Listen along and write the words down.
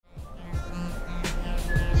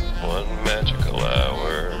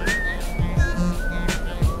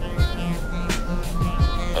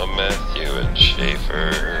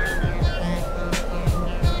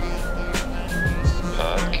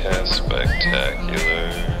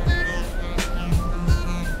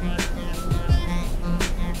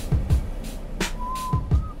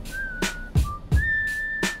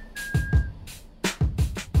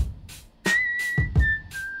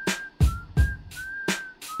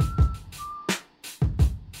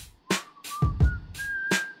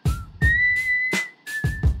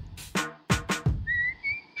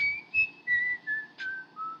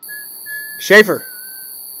Schaefer.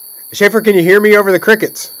 Schaefer, can you hear me over the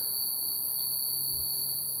crickets?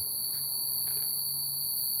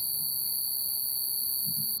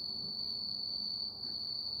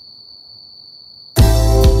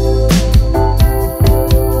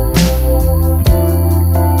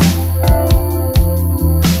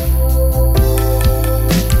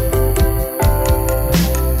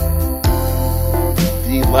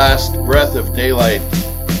 The last breath of daylight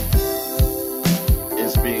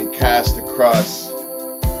is being cast across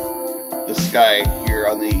the sky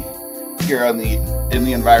in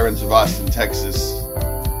the environs of Austin, Texas.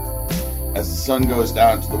 As the sun goes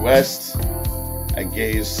down to the west, I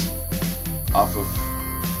gaze off of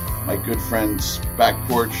my good friend's back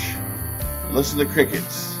porch, listen to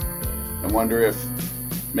crickets, and wonder if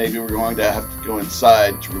maybe we're going to have to go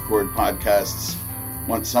inside to record podcasts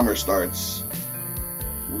once summer starts.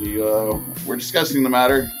 We're discussing the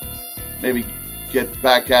matter. Maybe get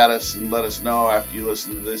back at us and let us know after you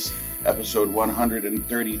listen to this episode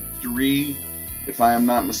 133, if I am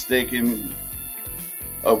not mistaken,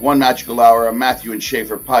 of One Magical Hour, a Matthew and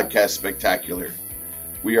Schaefer podcast spectacular.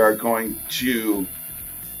 We are going to,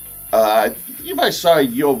 I believe I saw a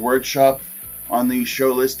Yield Word Shop on the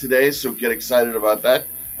show list today, so get excited about that.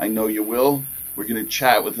 I know you will. We're going to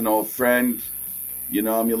chat with an old friend. You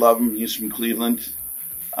know him, you love him, he's from Cleveland.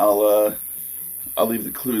 I'll leave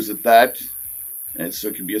the clues at that, and so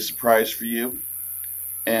it can be a surprise for you.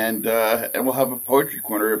 And we'll have a poetry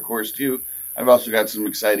corner, of course, too. I've also got some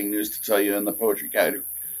exciting news to tell you in the poetry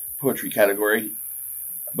category.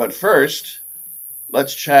 But first,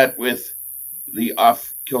 let's chat with the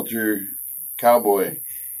off-kilter cowboy.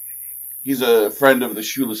 He's a friend of the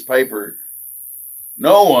Shoeless Piper.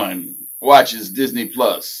 No one watches Disney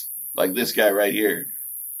Plus like this guy right here,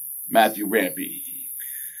 Matthew Rampy.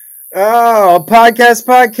 Oh, podcast.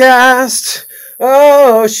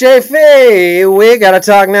 Oh, Schaefer, we gotta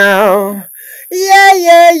talk now.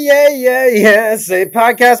 Yeah. Say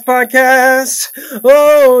podcast.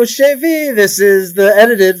 Oh, Schaefer, this is the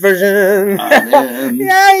edited version. I'm in the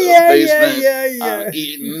basement. I'm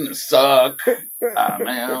eating a sock. I'm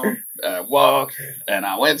out. I walked and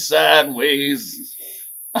I went sideways.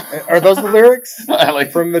 Are those the lyrics? I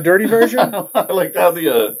like from the dirty version? I liked how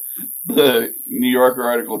the New Yorker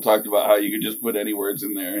article talked about how you could just put any words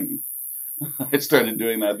in there, and I started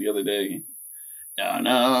doing that the other day.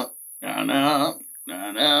 No. I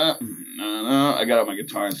got out my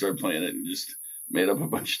guitar and started playing it and just made up a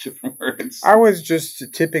bunch of different words. I was just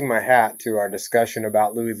tipping my hat to our discussion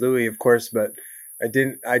about Louie, of course, but I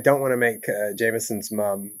don't want to make Jameson's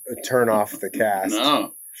mom turn off the cast.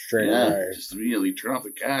 No. Straight away. Just immediately turn off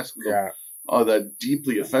the cast. Yeah. Oh, that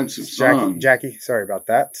deeply offensive song. Jackie, sorry about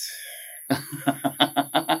that.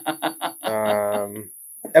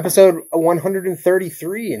 Episode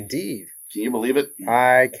 133, indeed. Can you believe it?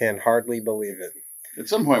 I can hardly believe it. At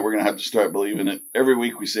some point, we're going to have to start believing it. Every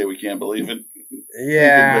week we say we can't believe it.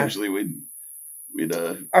 Yeah. Eventually we'd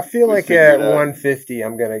I feel like at 150,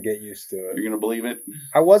 I'm going to get used to it. You're going to believe it?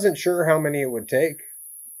 I wasn't sure how many it would take,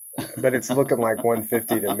 but it's looking like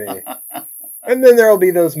 150 to me. And then there'll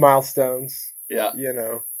be those milestones. Yeah. You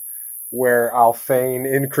know, where I'll feign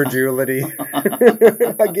incredulity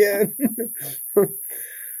again.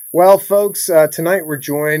 Well, folks, tonight we're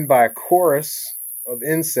joined by a chorus of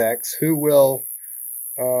insects who will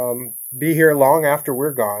be here long after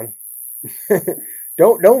we're gone.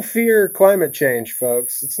 Don't fear climate change,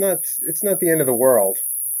 folks. It's not the end of the world.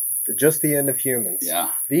 Just the end of humans.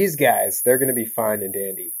 Yeah. These guys, they're going to be fine and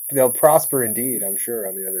dandy. They'll prosper indeed, I'm sure,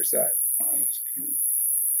 on the other side.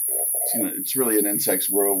 It's really an insect's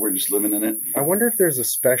world. We're just living in it. I wonder if there's a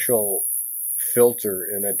special filter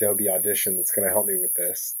in Adobe Audition that's going to help me with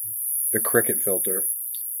this. The cricket filter.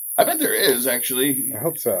 I bet there is, actually. I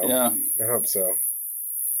hope so. Yeah. I hope so.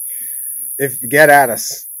 Get at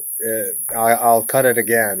us. I'll cut it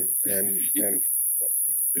again. And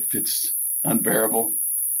if it's unbearable.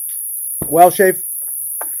 Well, Shafe,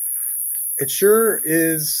 it sure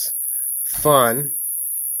is fun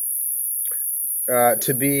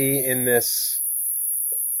to be in this,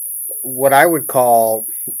 what I would call,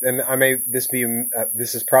 and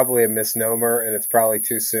this is probably a misnomer and it's probably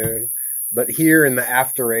too soon, but here in the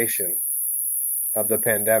afteration of the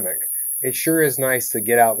pandemic, it sure is nice to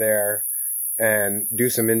get out there and do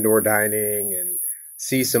some indoor dining and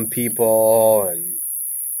see some people and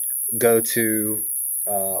go to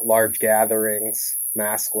large gatherings,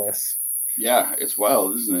 maskless. Yeah, it's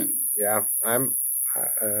wild, isn't it? Yeah,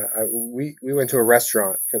 we went to a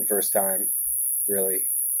restaurant for the first time, really,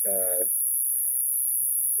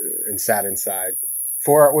 and sat inside.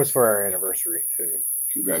 It was for our anniversary too.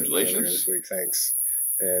 Congratulations! This week, thanks.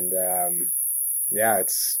 And Yeah,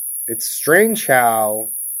 it's strange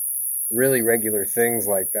how really regular things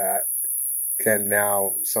like that can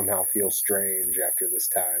now somehow feel strange after this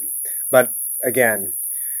time. But again,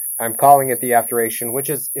 I'm calling it the Afteration, which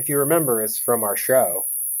is, if you remember, is from our show.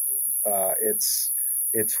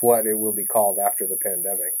 It's what it will be called after the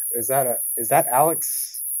pandemic. Is that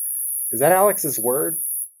Alex's word?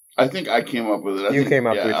 I think I came up with it. You came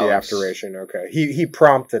up with Alex. the Afteration. Okay. He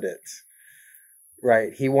prompted it.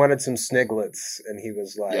 Right. He wanted some sniglets, and he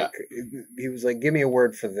was like, give me a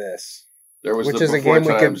word for this. There was which the is a before game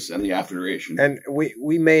times and the Afteration. And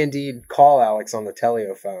we may indeed call Alex on the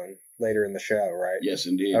telephone later in the show, right? Yes,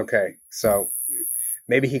 indeed. Okay. So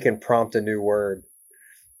maybe he can prompt a new word.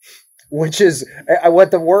 Which is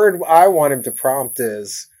what the word I want him to prompt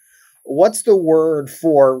is, what's the word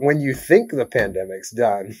for when you think the pandemic's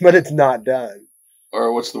done, but it's not done?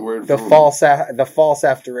 Or what's the word for the false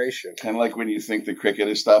Afteration? Kind of like when you think the cricket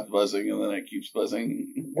has stopped buzzing and then it keeps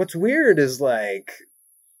buzzing. What's weird is like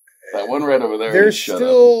that one right over there. There's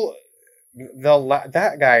still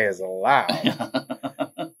that guy is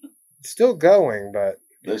loud, still going, but.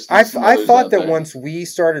 I thought that once we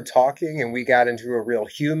started talking and we got into a real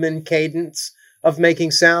human cadence of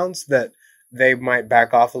making sounds, that they might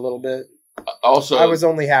back off a little bit. Also, I was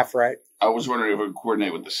only half right. I was wondering if it would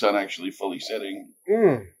coordinate with the sun actually fully setting.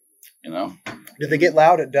 You know? Did they get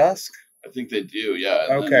loud at dusk? I think they do, yeah.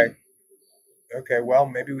 Okay. Okay, well,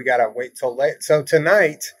 maybe we gotta wait till late. So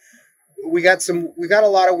tonight, we got a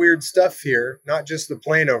lot of weird stuff here, not just the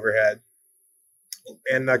plane overhead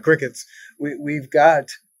and crickets. We've got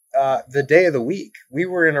the day of the week. We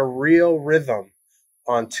were in a real rhythm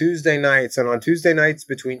on Tuesday nights, and on Tuesday nights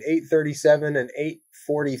between 8:37 and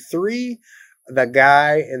 8:43, the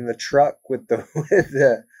guy in the truck with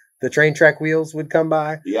the train track wheels would come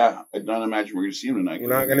by. Yeah, I don't imagine we're going to see him tonight. We're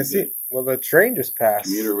not going to see him. Well, the train just passed.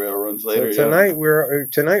 Commuter rail runs later. So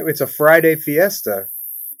tonight it's a Friday fiesta.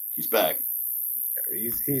 He's back.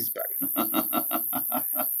 He's back.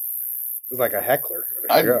 It's like a heckler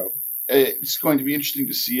at a show. It's going to be interesting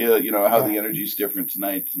to see, how the energy is different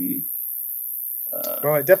tonight. And,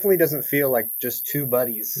 well, it definitely doesn't feel like just two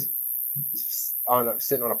buddies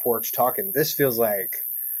sitting on a porch talking. This feels like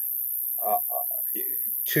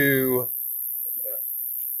two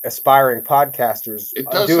aspiring podcasters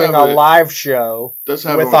doing a live show with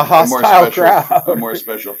a hostile crowd. A more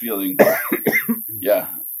special feeling. Yeah.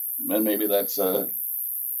 And maybe that's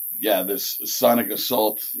this sonic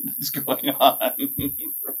assault that's going on.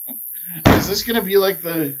 Is this going to be like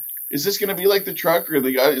the truck, or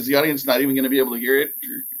is the audience not even going to be able to hear it?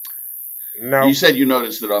 No. You said you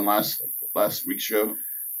noticed it on last week's show.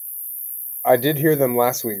 I did hear them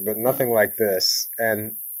last week, but nothing like this.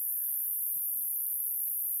 And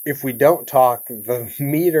if we don't talk, the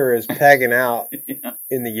meter is pegging out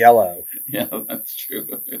in the yellow. Yeah, that's true.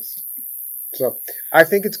 So I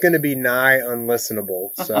think it's going to be nigh unlistenable.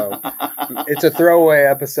 So it's a throwaway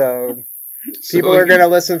episode. People are going to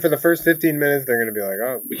listen for the first 15 minutes. They're going to be like,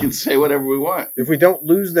 "Oh, we can say whatever we want." If we don't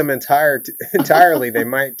lose them entirely, they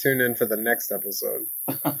might tune in for the next episode.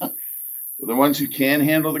 The ones who can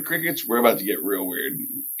handle the crickets, we're about to get real weird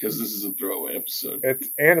because this is a throwaway episode.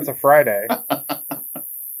 It's a Friday,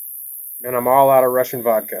 and I'm all out of Russian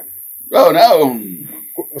vodka. Oh no!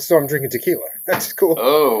 So I'm drinking tequila. That's cool.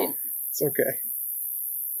 Oh, it's okay.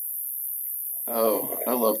 Oh,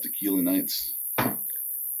 I love tequila nights.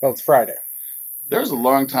 Well, it's Friday. There was a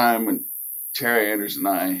long time when Terry Anders and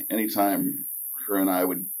I, anytime her and I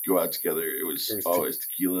would go out together, it was always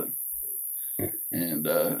tequila. And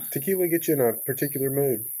tequila gets you in a particular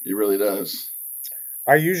mood. It really does.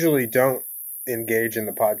 I usually don't engage in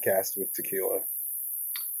the podcast with tequila.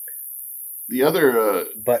 The other...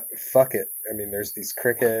 but fuck it. I mean, there's these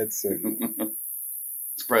crickets. And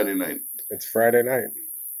it's Friday night. It's Friday night.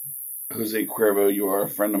 Jose Cuervo, you are a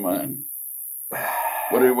friend of mine.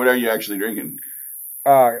 What are you actually drinking?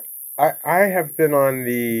 I have been on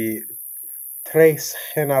the Tres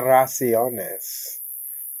Generaciones.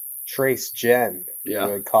 Trace Gen, we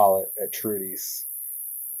would call it at Trudy's.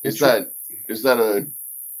 Is that a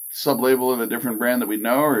sub-label of a different brand that we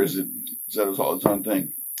know, or is that all its own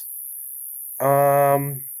thing?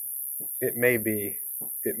 It may be.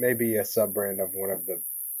 It may be a sub-brand of one of the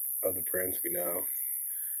other brands we know.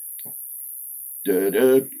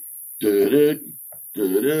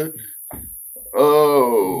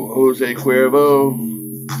 Oh, Jose Cuervo.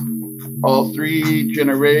 All three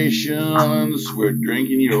generations we're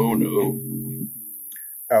drinking, you don't know.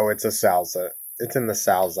 Oh, it's a salsa. It's in the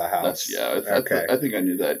salsa house. Okay. I think I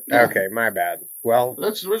knew that. Yeah. Okay, my bad. Well,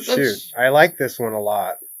 shoot. I like this one a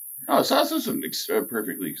lot. Oh, salsa's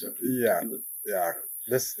perfectly acceptable. Yeah.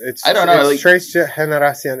 I don't know. It's Tres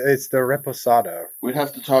Generaciones. It's the Reposado. We'd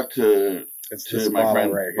have to talk to my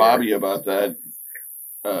friend right Bobby about that.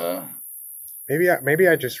 Maybe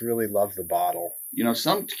I just really love the bottle.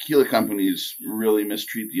 Some tequila companies really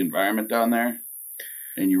mistreat the environment down there,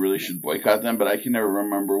 and you really should boycott them. But I can never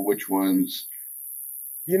remember which ones.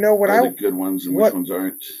 What are the good ones and which ones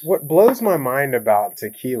aren't. What blows my mind about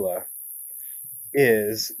tequila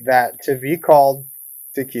is that to be called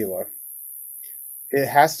tequila, it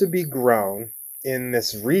has to be grown in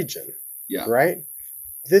this region. Yeah. Right?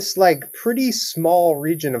 This pretty small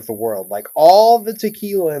region of the world. Like all the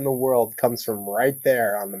tequila in the world comes from right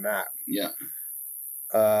there on the map. Yeah.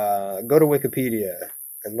 Go to Wikipedia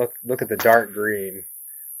and look at the dark green.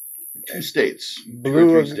 2 states.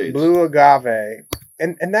 Blue agave.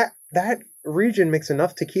 And that region makes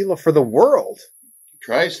enough tequila for the world.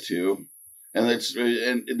 Tries to. And they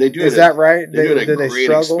do it. Is that right? They do it at great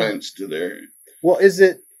expense to their. Well, is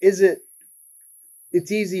it?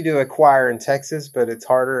 It's easy to acquire in Texas, but it's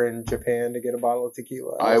harder in Japan to get a bottle of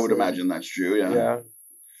tequila. I would imagine that's true. Yeah.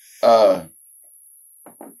 Yeah.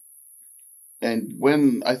 And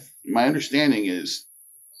my understanding is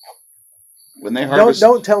when they harvest.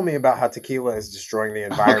 Don't tell me about how tequila is destroying the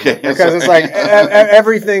environment, okay, because it's like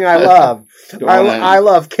everything I love. I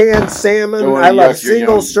love canned salmon. I love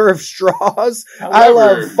single serve straws. However, I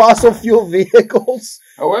love fossil fuel vehicles.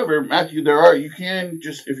 However, Matthew, you can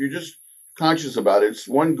just, if you're just conscious about it, it's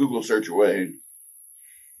one Google search away.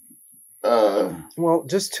 Well,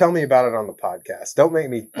 just tell me about it on the podcast. Don't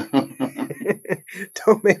make me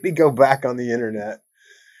don't make me go back on the internet.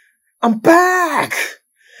 I'm back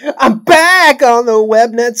on the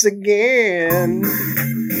web nets again.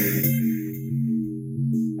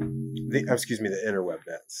 The interweb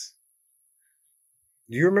nets.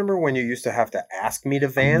 Do you remember when you used to have to ask me to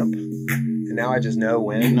vamp? And now I just know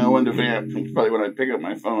when. You know when to vamp. It's probably when I pick up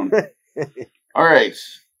my phone. All right.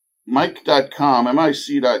 Mic.com,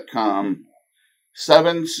 MIC.com.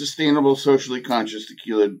 7 sustainable, socially conscious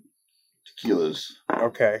tequilas.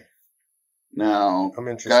 Okay. Now, I'm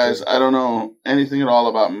interested. Guys, I don't know anything at all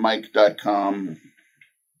about Mic.com.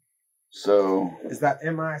 So. Is that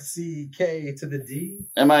MICK to the D?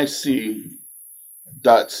 MIC.com.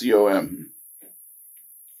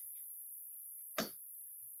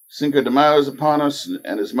 Cinco de Mayo is upon us,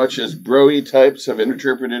 and as much as bro-y types have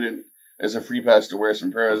interpreted it as a free pass to wear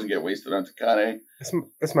sombreros and get wasted on Tecate.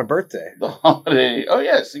 It's my birthday. The holiday,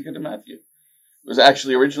 Cinco de Mayo, was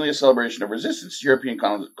actually originally a celebration of resistance to European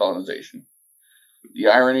colonization. The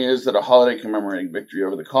irony is that a holiday commemorating victory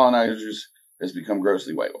over the colonizers has become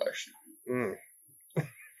grossly whitewashed. Mm.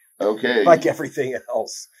 Okay. Like everything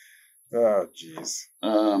else. Oh, jeez.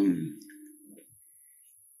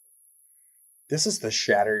 This is the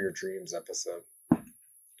Shatter Your Dreams episode.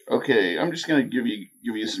 Okay, I'm just gonna give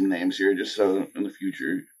you some names here, just so in the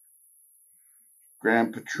future.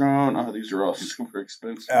 Grand Patron. Oh, these are all super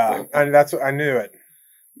expensive. And that's what I knew it.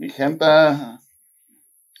 Magenta.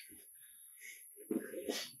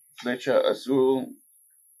 Flecha Azul.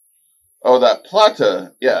 Oh, that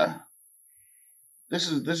Plata. Yeah. This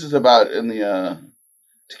is about in the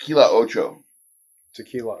Tequila Ocho.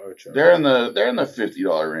 Tequila Ocho. They're in the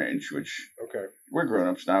 $50 range, which okay. We're grown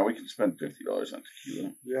ups now. We can spend $50 on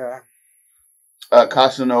tequila. Yeah.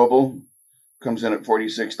 Casa Noble comes in at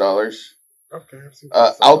 $46. Okay.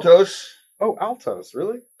 Altos. Oh, Altos,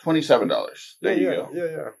 really? $27. There you go.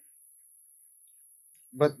 Yeah.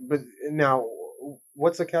 But now,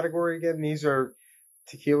 what's the category again? These are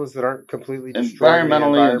tequilas that aren't completely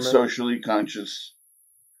environmentally and socially conscious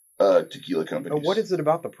tequila companies. What is it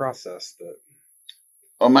about the process that?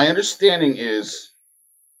 Oh, my understanding is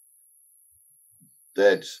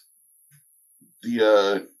that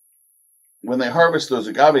when they harvest those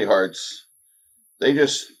agave hearts,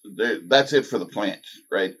 that's it for the plant,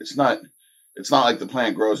 right? It's not like the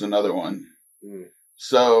plant grows another one. Mm.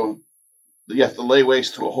 So you have to lay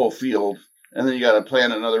waste to a whole field, and then you got to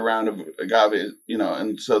plant another round of agave,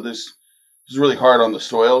 and so this is really hard on the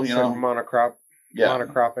soil, monocrop. Yeah.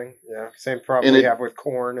 Monocropping, yeah. Same problem we have with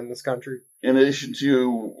corn in this country. In addition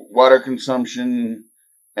to water consumption,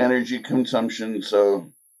 energy consumption,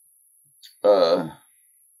 so, like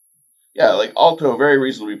Alto, very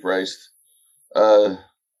reasonably priced.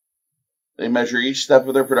 They measure each step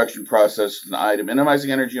of their production process and eye to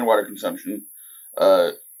minimizing energy and water consumption.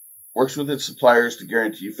 Works with its suppliers to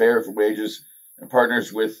guarantee fair wages and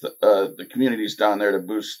partners with the communities down there to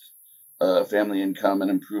boost family income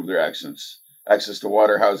and improve their access to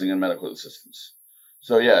water, housing, and medical assistance.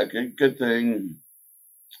 So yeah, good thing.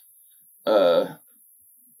 I'm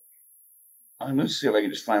going to see if I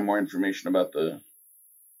can just find more information about the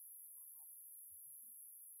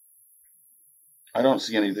I don't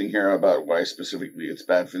see anything here about why specifically it's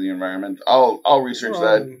bad for the environment. I'll research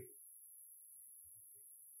that.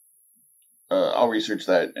 I'll research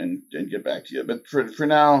that and get back to you. But for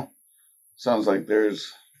now, sounds like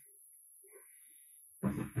there's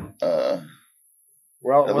at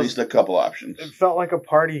least a couple options. It felt like a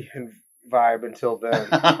party vibe until then.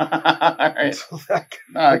 All right.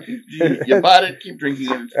 No, you bought it. Keep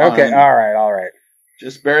drinking it. Okay. All right.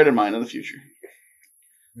 Just bear it in mind in the future.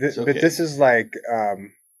 Okay. But this is like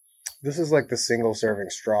the single serving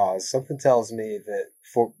straws. Something tells me that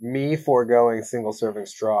for me, foregoing single serving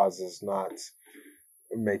straws is not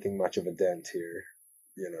making much of a dent here.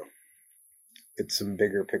 You know, it's some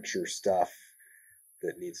bigger picture stuff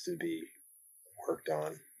that needs to be worked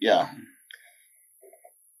on. Yeah.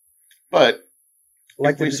 But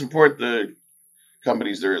like if we support the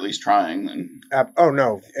companies that are at least trying, then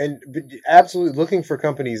and absolutely looking for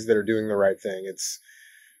companies that are doing the right thing. It's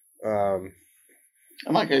and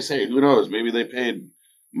like I say, who knows? Maybe they paid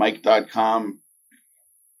Mike.com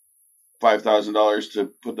 $5,000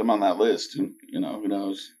 to put them on that list. Who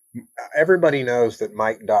knows? Everybody knows that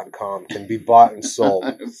Mike.com can be bought and sold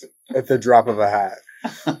at the drop of a hat.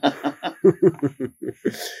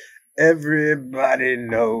 Everybody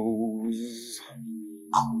knows.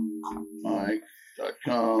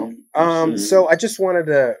 Mike.com. So I just wanted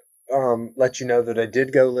to let you know that I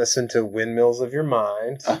did go listen to Windmills of Your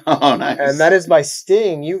Mind. Oh, nice. And that is by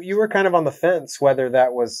Sting. You were kind of on the fence whether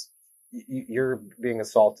that was you're being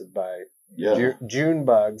assaulted by June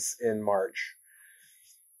bugs in March.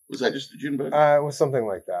 Was that just a June bug? It was something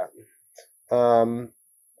like that.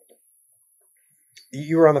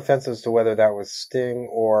 You were on the fence as to whether that was Sting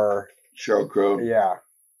or Sheryl Crow. Yeah.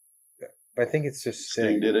 I think it's just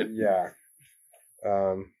Sting did it. Yeah.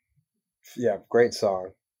 Yeah, great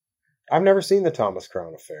song. I've never seen the Thomas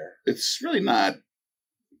Crown Affair. It's really not.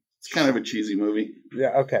 It's kind of a cheesy movie.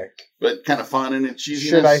 Yeah, okay. But kind of fun in its cheesiness.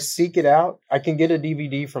 Should I seek it out? I can get a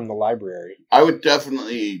DVD from the library. I would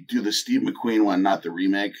definitely do the Steve McQueen one, not the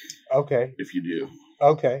remake. Okay. If you do.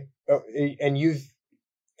 Okay. Oh, and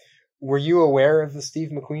were you aware of the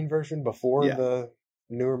Steve McQueen version before the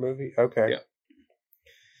newer movie? Okay. Yeah.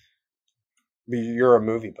 You're a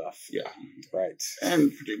movie buff. Yeah. Right.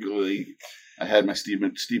 And particularly, I had my Steve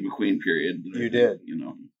McQueen period. You did.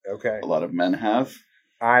 Okay. A lot of men have.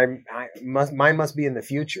 Mine must be in the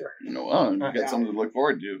future. You got something to look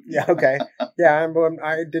forward to. Yeah. Okay. Yeah.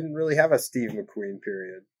 I didn't really have a Steve McQueen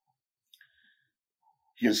period.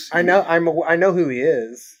 I know who he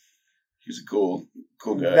is. He's a cool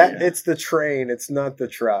guy. It's the train. It's not the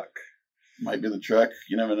truck. Might be the truck.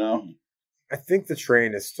 You never know. I think the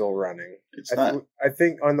train is still running. It's not. I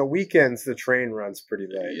think on the weekends the train runs pretty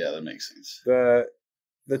late. Yeah, that makes sense.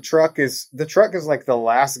 The truck is like the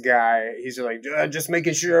last guy. He's like just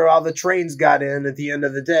making sure all the trains got in at the end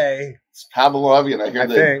of the day. It's Pavlovian. I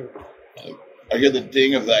hear the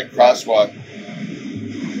ding of that crosswalk.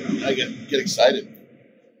 I get excited.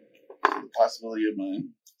 The possibility of mine.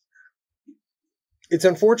 It's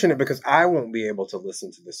unfortunate because I won't be able to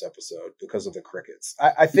listen to this episode because of the crickets.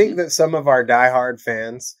 I think that some of our diehard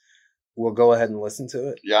fans will go ahead and listen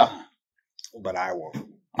to it. Yeah. But I won't.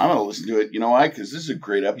 I'm going to listen to it. You know why? Because this is a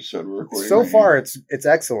great episode we're recording. So far, it's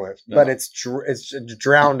excellent, but it's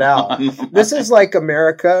drowned out. This is like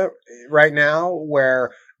America right now,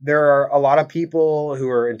 where there are a lot of people who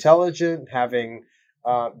are intelligent, having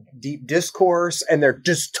deep discourse, and they're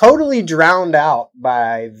just totally drowned out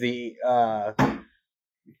by the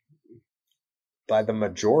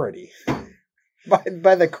majority,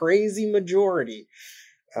 by the crazy majority.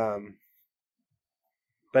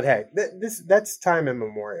 But hey, that's time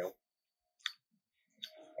immemorial.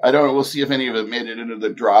 I don't know. We'll see if any of it made it into the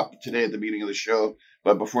drop today at the beginning of the show.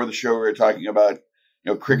 But before the show, we were talking about,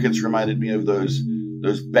 crickets reminded me of those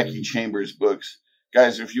Becky Chambers books.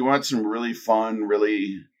 Guys, if you want some really fun,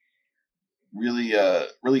 really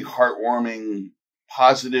heartwarming,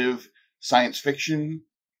 positive science fiction,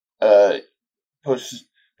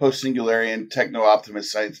 post-singularian, techno-optimist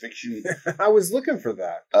science fiction. I was looking for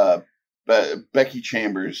that. But Becky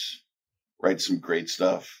Chambers writes some great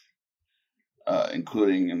stuff,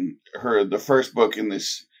 including the first book in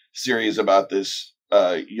this series about this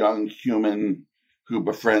young human who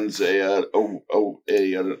befriends an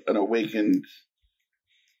awakened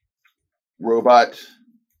robot.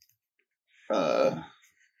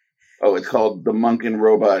 It's called the Monk and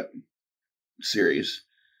Robot series.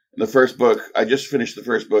 The first book, I just finished the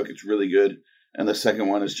first book. It's really good. And the second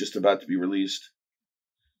one is just about to be released.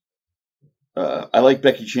 I like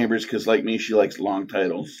Becky Chambers because, like me, she likes long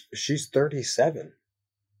titles. She's 37.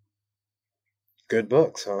 Good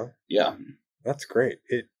books, huh? Yeah. That's great.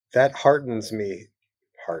 That heartens me.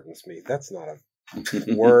 Heartens me. That's not a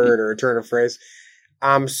word or a turn of phrase.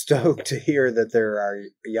 I'm stoked to hear that there are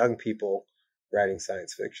young people writing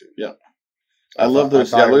science fiction. Yeah. I love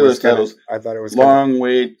those. Yeah, look at those titles. I thought it was Long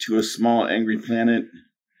Way to a Small Angry Planet.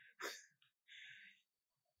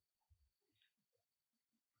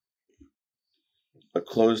 A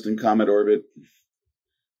Closed and Comet Orbit.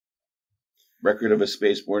 Record of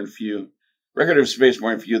Spaceborne Few. I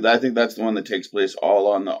think that's the one that takes place all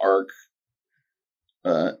on the Ark.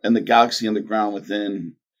 And the Galaxy and the Ground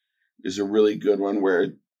Within is a really good one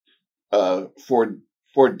where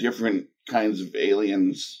four different kinds of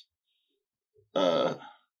aliens, or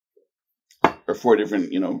four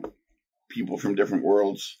different, people from different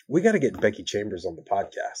worlds. We got to get Becky Chambers on the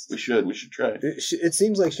podcast. We should try. It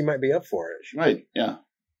seems like she might be up for it. She might, yeah.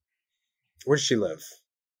 Where does she live?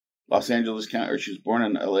 Los Angeles County, or she was born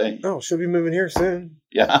in LA. Oh, she'll be moving here soon.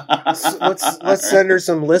 Yeah. Let's send her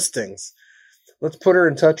some listings. Let's put her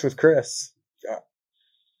in touch with Chris.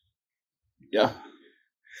 Yeah.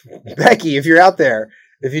 Becky, if you're out there,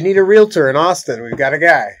 if you need a realtor in Austin, we've got a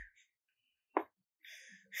guy.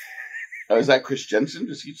 Oh, is that Chris Jensen?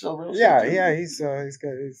 Does he sell real estate? Yeah. He's selling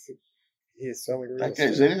real estate.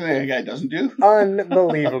 Is there anything that guy doesn't do?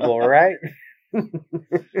 Unbelievable, right?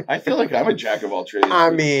 I feel like I'm a jack of all trades. I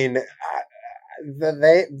mean,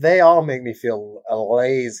 they all make me feel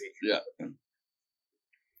lazy. Yeah.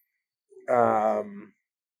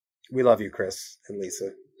 We love you, Chris and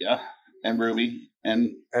Lisa. Yeah, and Ruby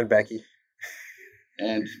and Becky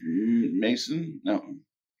and Mason. No,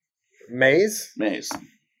 Maze.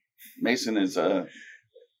 Mason is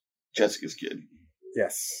Jessica's kid.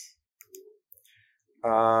 Yes.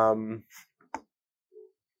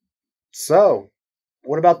 So,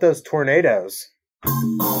 what about those tornadoes?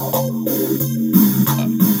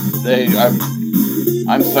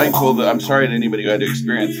 I'm thankful that, I'm sorry to anybody who had to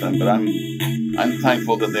experience them, but I'm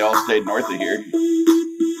thankful that they all stayed north of here.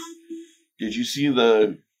 Did you see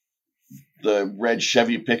the red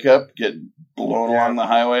Chevy pickup get blown along the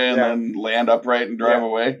highway and then land upright and drive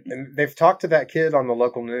away? And they've talked to that kid on the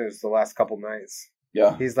local news the last couple nights.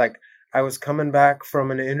 Yeah. He's like, I was coming back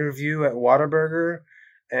from an interview at Whataburger,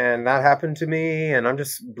 and that happened to me, and I'm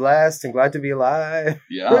just blessed and glad to be alive.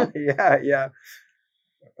 Yeah. Yeah.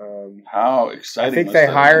 How exciting! I think they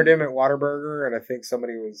hired him at Whataburger, and I think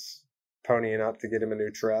somebody was ponying up to get him a new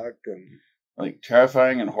truck. And like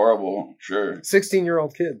terrifying and horrible, sure.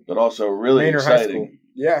 16-year-old kid, but also really Manor exciting. High School.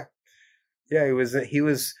 Yeah.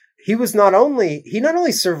 He not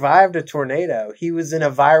only survived a tornado, he was in a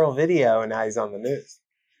viral video, and now he's on the news.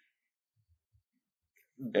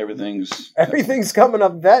 Everything's coming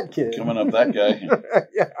up that kid. Coming up that guy.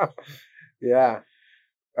 Yeah.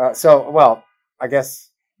 So, I guess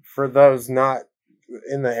for those not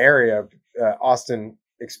in the area, Austin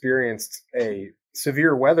experienced a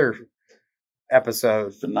severe weather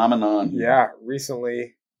episode. Phenomenon. Yeah,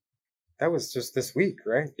 recently. That was just this week,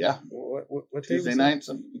 right? Yeah. What Tuesday night?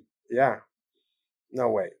 Something. Yeah. No,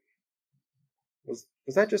 wait. Was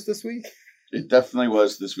that just this week? It definitely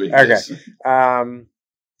was this week. Okay. Yes.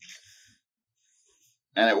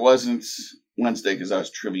 And it wasn't Wednesday because that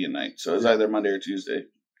was trivia night. So it was either Monday or Tuesday.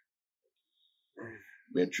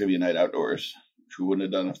 We had trivia night outdoors, which we wouldn't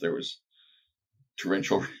have done if there was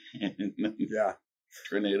torrential rain. Yeah.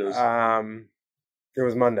 Tornadoes. It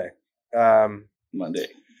was Monday. Monday.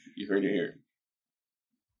 You heard it here.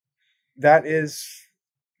 That is,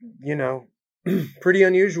 pretty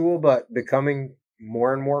unusual, but becoming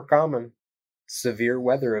more and more common. Severe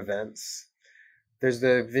weather events. There's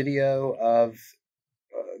the video of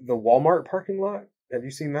the Walmart parking lot. Have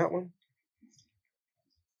you seen that one?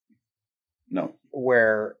 No.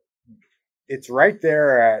 Where it's right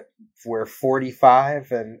there at where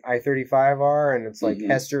 45 and I-35 are, and it's like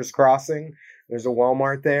Hester's Crossing. There's a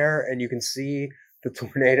Walmart there, and you can see the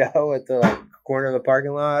tornado at the corner of the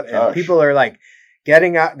parking lot, and people are like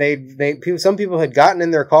getting out. Some people had gotten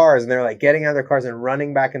in their cars, and they're like getting out of their cars and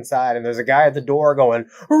running back inside. And there's a guy at the door going,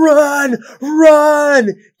 "Run,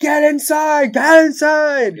 get inside!"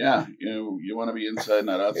 Yeah, you want to be inside,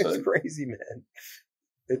 not outside. It's crazy, man.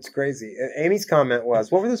 It's crazy. And Amy's comment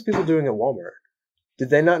was, "What were those people doing at Walmart?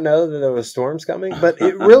 Did they not know that there was storms coming?" But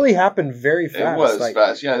it really happened very fast. It was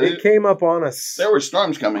fast. Yeah, it came up on us. There were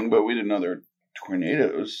storms coming, but we didn't know there were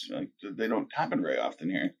tornadoes. They don't happen very often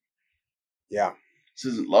here. Yeah.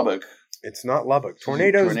 This isn't Lubbock. It's not Lubbock.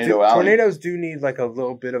 Tornadoes do need like a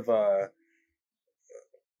little bit of a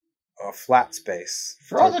flat space.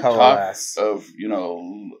 For all the talk of,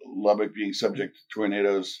 Lubbock being subject to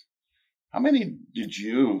tornadoes, how many did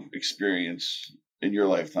you experience in your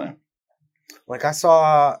lifetime? Like I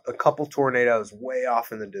saw a couple tornadoes way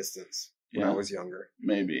off in the distance when I Yeah, was younger,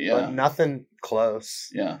 maybe. but Yeah, nothing close.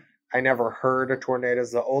 yeah. I never heard of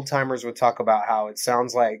tornadoes. The old timers would talk about how it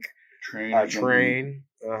sounds like Train a or something. train.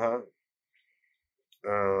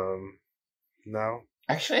 No.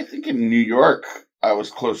 Actually, I think in New York, I was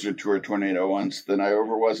closer to a tornado once than I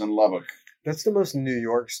ever was in Lubbock. That's the most New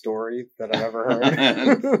York story that I've ever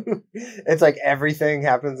heard. It's like everything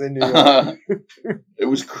happens in New York. It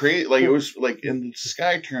was crazy. Like, it was like, and the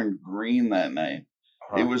sky turned green that night.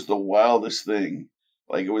 It was the wildest thing.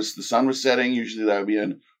 Like, it was, the sun was setting. Usually that would be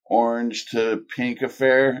an orange to pink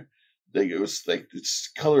affair. Like, it was like this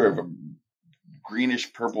color of a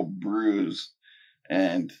greenish purple bruise.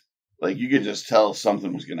 And like, you could just tell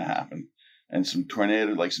something was going to happen. And some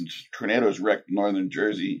tornadoes wrecked northern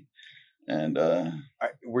Jersey. And,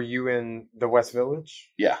 were you in the West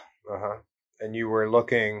Village? yeah, And you were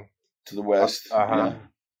looking to the west. Yeah.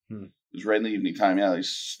 Hmm. It was right in the evening time. Yeah, these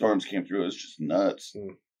storms came through. It was just nuts.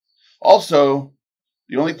 Hmm. Also,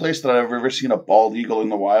 the only place that I've ever seen a bald eagle in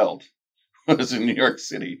the wild was in New York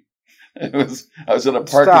City. I was at a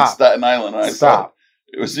park in Staten Island, and I saw it.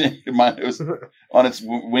 It was on its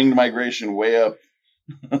winged migration way up.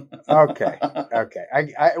 Okay.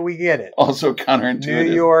 We get it. Also counterintuitive.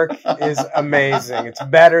 New York is amazing. It's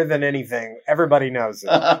better than anything. Everybody knows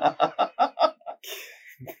it.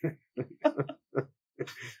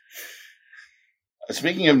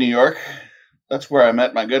 Speaking of New York, that's where I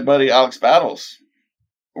met my good buddy Alex Battles.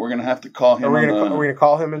 We're gonna have to call him. Are we gonna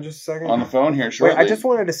call him in just a second? On the phone here shortly. Wait, I just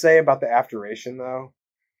wanted to say about the Afteration though,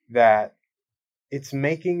 that it's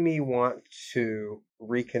making me want to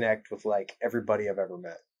reconnect with like everybody I've ever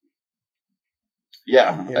met.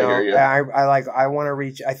 Yeah, you know, I hear you. I want to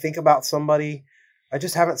reach. I think about somebody. I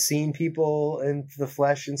just haven't seen people in the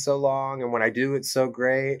flesh in so long, and when I do, it's so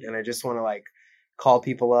great. And I just want to like call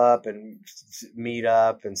people up and meet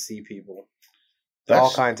up and see people.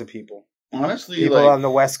 All kinds of people. Honestly, people on the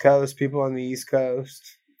West Coast, people on the East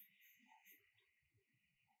Coast,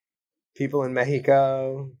 people in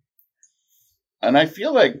Mexico. And I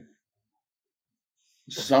feel like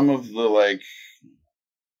some of the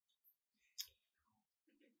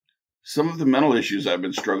mental issues I've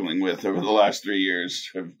been struggling with over the last 3 years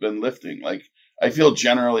have been lifting. Like, I feel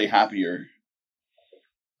generally happier,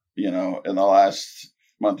 in the last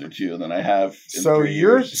month or two than I have in 3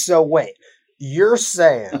 years. So wait, you're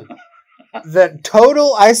saying that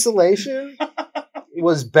total isolation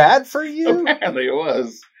was bad for you? Apparently it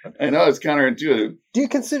was. I know, it's counterintuitive. Do you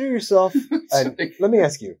consider yourself... let me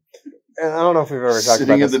ask you. And I don't know if we've ever talked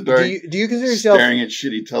about this. Sitting in the dark, do you consider yourself... staring at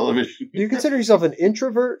shitty television. Do you consider yourself an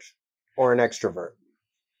introvert or an extrovert?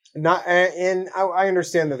 And I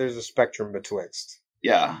understand that there's a spectrum betwixt.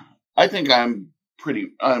 Yeah. I think I've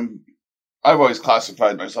always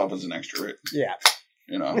classified myself as an extrovert. Yeah.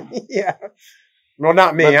 Yeah. Well,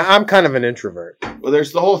 not me. I'm kind of an introvert. Well,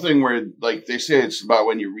 there's the whole thing where, like, they say it's about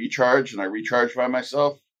when you recharge, and I recharge by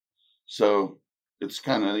myself. So it's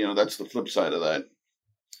kind of, that's the flip side of that.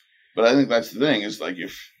 But I think that's the thing is, like,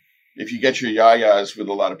 if you get your yayas with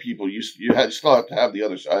a lot of people, you still have to have the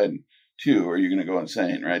other side too, or you're going to go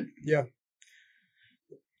insane, right? Yeah.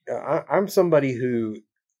 I'm somebody who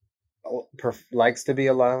likes to be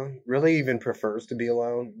alone, really even prefers to be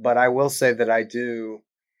alone. But I will say that I do,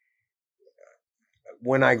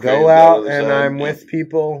 when I go out and I'm with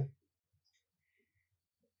people.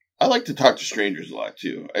 I like to talk to strangers a lot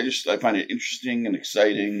too. I find it interesting and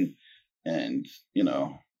exciting, and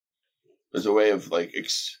there's a way of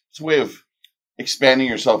it's a way of expanding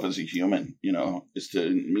yourself as a human. Is to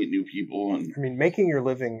meet new people. And I mean, making your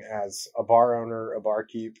living as a bar owner, a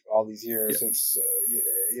barkeep, all these years. Yeah. It's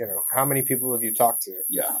how many people have you talked to?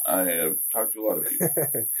 Yeah, I have talked to a lot of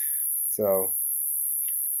people. So,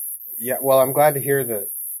 yeah. Well, I'm glad to hear that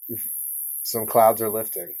some clouds are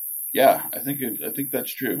lifting. Yeah, I think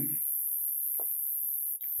that's true.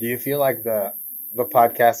 Do you feel like the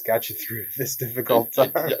podcast got you through this difficult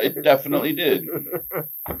time? It definitely did.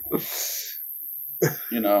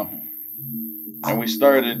 And we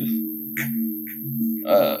started.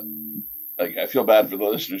 I feel bad for the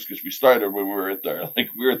listeners because we started when we were at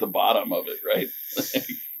the bottom of it, right?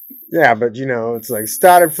 Yeah, but it's like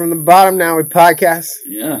started from the bottom. Now we podcast.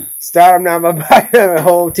 Yeah. Started now my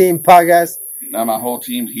whole team podcast. Now my whole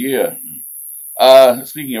team's here.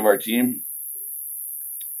 Speaking of our team,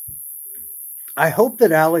 I hope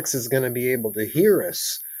that Alex is going to be able to hear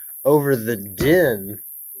us over the din.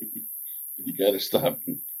 You got to stop. At the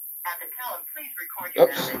tone, please record your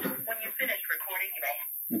message. When you finish recording,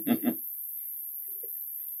 you may.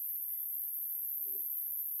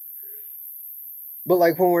 But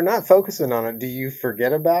when we're not focusing on it, do you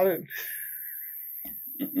forget about it?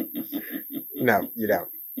 No, you don't.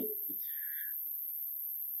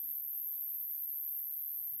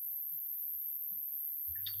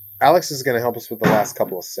 Alex is going to help us with the last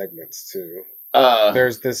couple of segments too.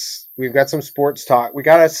 There's this. We've got some sports talk. We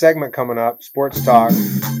got a segment coming up. Sports talk.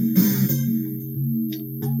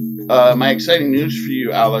 My exciting news for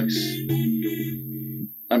you, Alex.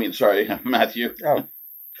 I mean, sorry, Matthew. Oh, I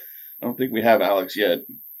don't think we have Alex yet.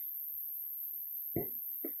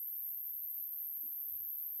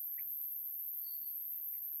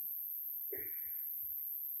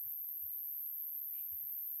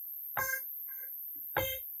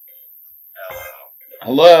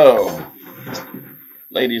 Hello,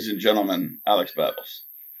 ladies and gentlemen. Alex Battles.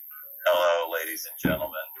 Hello, ladies and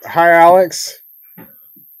gentlemen. hi, Alex.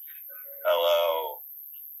 Hello,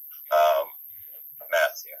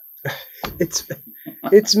 Matthew.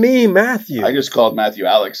 It's me, Matthew. I just called Matthew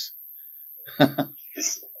Alex.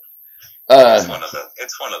 It's one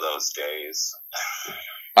of those days.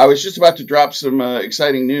 I was just about to drop some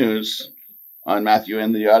exciting news on Matthew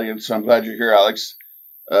and the audience, so I'm glad you're here, Alex.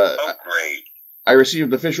 Oh, great. I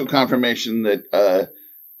received official confirmation that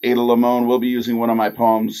Ada Limon will be using one of my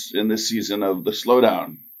poems in this season of The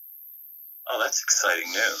Slowdown. Oh, that's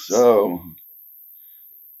exciting news. So,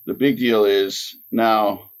 the big deal is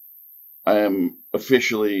now I am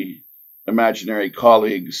officially imaginary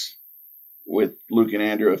colleagues with Luke and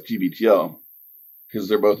Andrew of TBTL because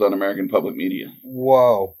they're both on American Public Media.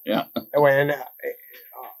 Whoa. Yeah. Oh, and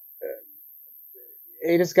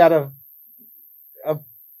Ada's got a.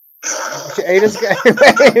 Ada's got.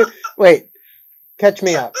 Wait. Catch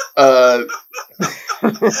me up.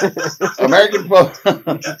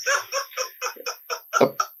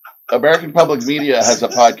 American Public Media has a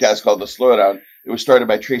podcast called The Slowdown. It was started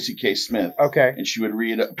by Tracy K. Smith. Okay. And she would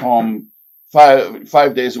read a poem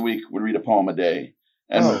 5 days a week, would read a poem a day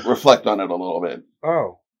and reflect on it a little bit.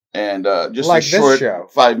 Oh. And just like a short show.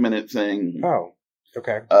 5-minute thing. Oh.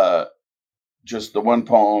 Okay. Just the one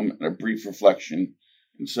poem and a brief reflection.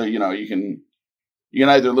 And so, you can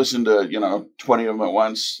either listen to, 20 of them at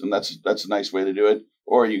once, and that's a nice way to do it,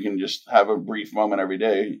 or you can just have a brief moment every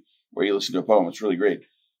day where you listen to a poem. It's really great.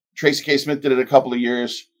 Tracy K. Smith did it a couple of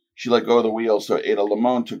years. She let go of the wheel, so Ada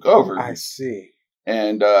Limon took over. I see.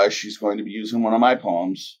 And she's going to be using one of my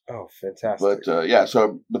poems. Oh, fantastic. But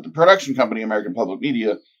but the production company, American Public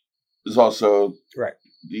Media, is also right.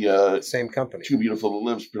 The same company. Too Beautiful to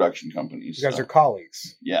Live's production companies. You guys are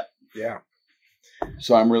colleagues. Yeah. Yeah.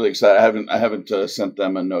 So I'm really excited. I haven't sent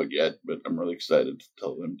them a note yet, but I'm really excited to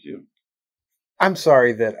tell them to. I'm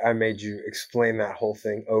sorry that I made you explain that whole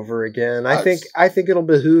thing over again. I think it'll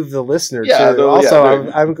behoove the listener too. Also,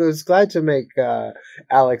 I was glad to make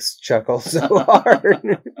Alex chuckle so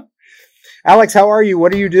hard. Alex, how are you?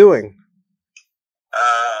 What are you doing?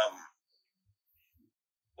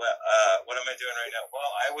 What am I doing right now?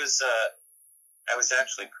 Well, I was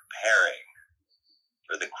actually preparing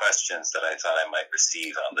for the questions that I thought I might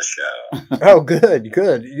receive on the show. Oh, good.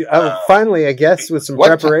 Finally, I guess with some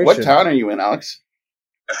preparation. What town are you in, Alex?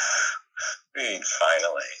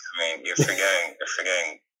 Finally. You're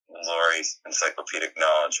forgetting Lori's encyclopedic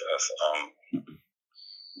knowledge of.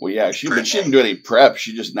 Well, yeah, she didn't do any prep.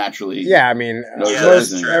 She just naturally. Yeah,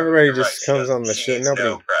 everybody just right. comes on the show. Nobody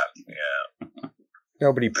no prep. Yeah.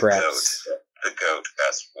 Nobody preps. The goat,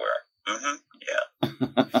 as it were. Yeah.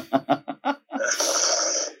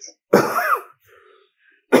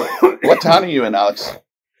 What town are you in, Alex?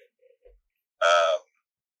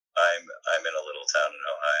 I'm in a little town in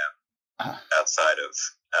Ohio,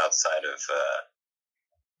 outside of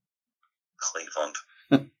Cleveland.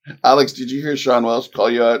 Alex, did you hear Sean Welsh call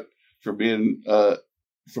you out for being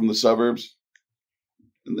from the suburbs,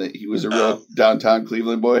 and that he was a real downtown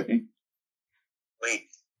Cleveland boy? Wait,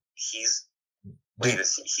 he's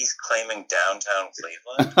claiming downtown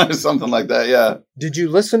Cleveland? Something like that, yeah. Did you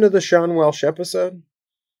listen to the Sean Welsh episode?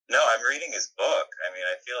 No, I'm reading his book. I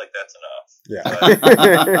feel like that's enough. Yeah.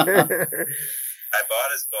 I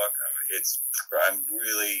bought his book. I'm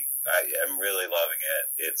really loving it.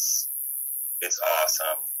 It's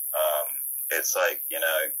awesome. It's like, I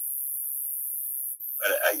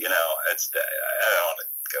don't want to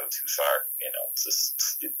go too far,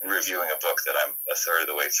 just reviewing a book that I'm a third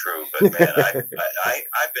of the way through. But man, I've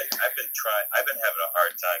been having a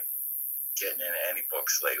hard time getting into any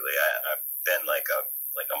books lately. I've been like a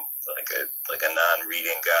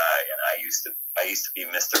non-reading guy, and I used to be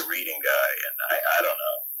Mr. Reading Guy, and I don't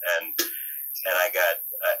know, and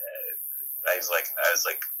I was like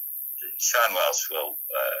Sean Welsh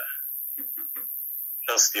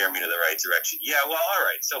He'll steer me to the right direction. Yeah, well, all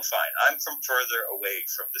right, so fine. I'm from further away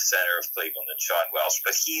from the center of Cleveland than Sean Welsh,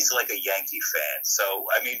 but he's like a Yankee fan. So,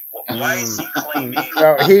 I mean, why is he claiming?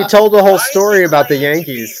 Well, he told the whole why is story he about the claiming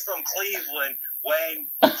to be Yankees. from Cleveland when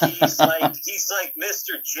he's like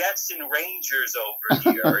Mr. Jets and Rangers over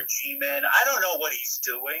here, or G-Man. I don't know what he's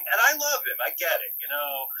doing, and I love him. I get it.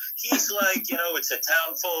 He's like, it's a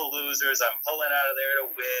town full of losers. I'm pulling out of there to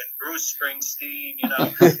win. Bruce Springsteen, And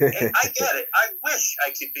I get it. I wish I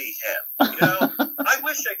could be him. I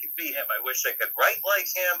wish I could be him. I wish I could write like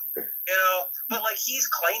him. But like he's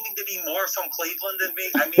claiming to be more from Cleveland than me.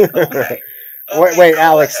 I mean, okay. Wait, go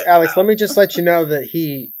Alex, ahead, Alex, pal. let me just let you know that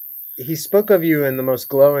he spoke of you in the most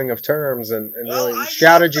glowing of terms and Well, really I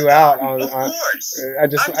shouted love you the out guy. on. Of course. I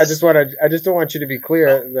just don't want you to be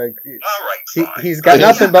clear. Like All right, fine. he's got Yeah,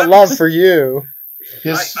 nothing but love for you. I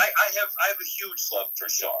have a huge love for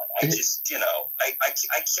Sean. I just I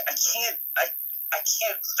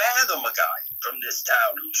can't fathom a guy from this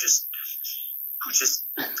town who just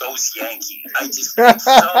goes Yankee. I just it's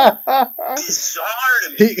so bizarre to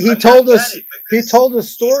me. He I told get us it he because told a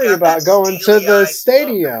story he's got about that going to steely-eyed the look,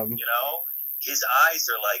 stadium. His eyes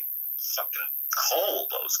are like fucking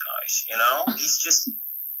cold. Those guys,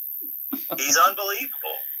 he's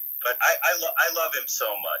unbelievable. But I love him so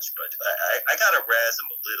much. But I gotta razz him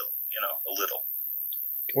a little.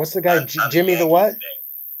 What's the guy? On Jimmy the Yankee what? thing.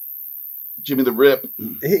 Jimmy the Rip.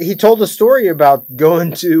 He told a story about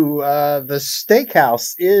going to the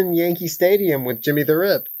steakhouse in Yankee Stadium with Jimmy the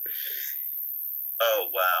Rip. Oh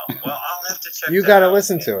wow! Well, I'll have to check. You that got to out.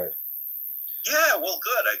 listen to it. Yeah, well,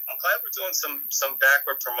 good. I'm glad we're doing some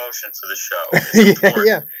backward promotion for the show.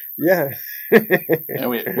 yeah. And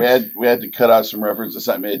we had to cut out some references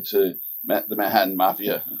I made to the Manhattan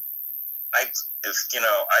Mafia. I've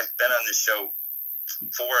been on this show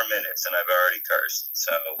 4 minutes and I've already cursed,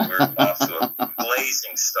 so we're off to a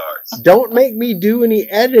blazing start. Don't make me do any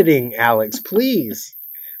editing, Alex, please.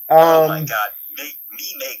 Oh my God, make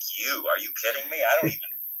you? Are you kidding me? I don't even.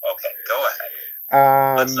 Okay, go ahead.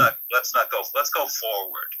 Let's not go. Let's go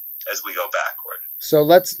forward as we go backward. So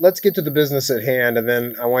let's get to the business at hand, and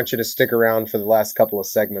then I want you to stick around for the last couple of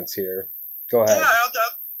segments here. Go ahead. Yeah,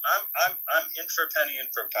 I'm in for a penny, in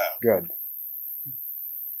for a pound. Good.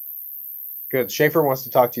 Schaefer wants to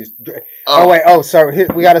talk to you. Oh, sorry.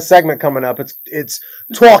 We got a segment coming up. It's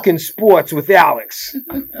Talking Sports with Alex. See,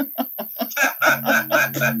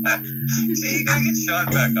 you gotta get Sean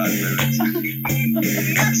back on there.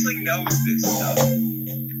 He actually knows this stuff.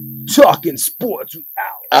 Talking Sports with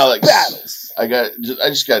Alex. Battles. I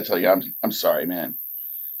just gotta tell you, I'm sorry, man.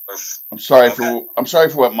 I'm sorry for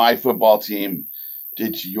what my football team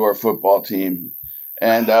did to your football team,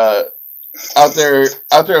 and out there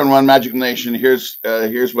in One Magic Nation, here's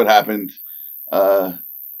what happened.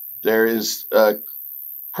 There is a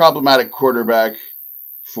problematic quarterback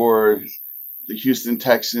for the Houston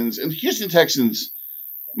Texans, and the Houston Texans,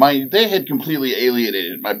 they had completely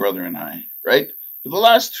alienated my brother and I, right? For the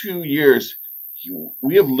last 2 years,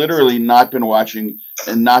 we have literally not been watching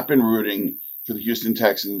and not been rooting for the Houston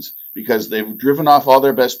Texans because they've driven off all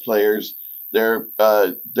their best players. Their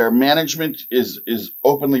management is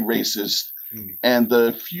openly racist, and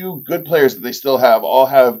the few good players that they still have all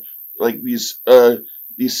have like these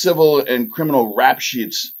civil and criminal rap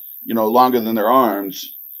sheets, longer than their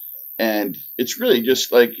arms, and it's really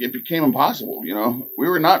just like it became impossible. We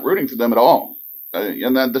were not rooting for them at all,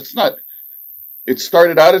 and that's not. It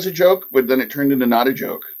started out as a joke, but then it turned into not a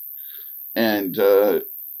joke, and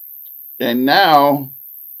now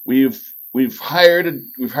we've hired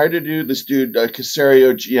this dude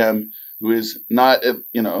Casario GM, who is not at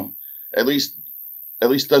least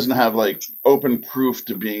doesn't have like open proof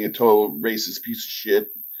to being a total racist piece of shit,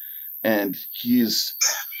 and he's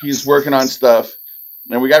working on stuff.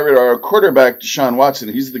 And we got rid of our quarterback Deshaun Watson.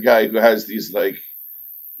 He's the guy who has these 22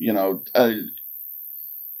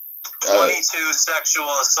 sexual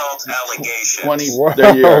assault allegations. 20. Whoa,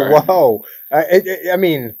 There you are. whoa! I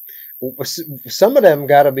mean, some of them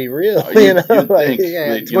got to be real. You'd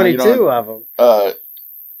think, 22 of them. But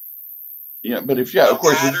A of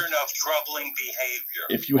course, pattern of troubling behavior.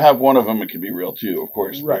 if you have one of them, it can be real too. Of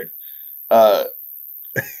course, Right. But,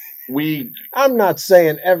 I'm not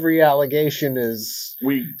saying every allegation is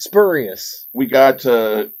spurious. we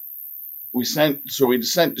sent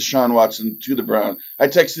Deshaun Watson to the Browns. I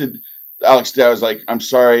texted Alex Day. I was like, I'm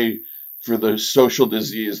sorry for the social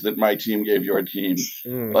disease that my team gave your team.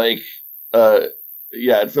 Like,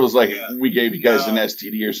 it feels like we gave you guys an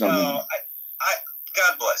STD or something. No,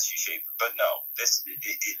 God bless you, Schaefer, but no,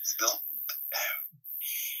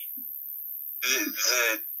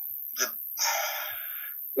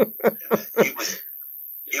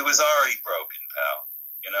 it was already broken, pal.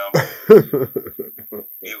 You know,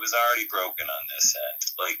 it was already broken on this end.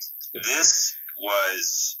 Like, this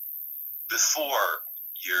was before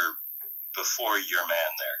your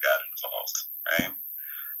man there got involved, right?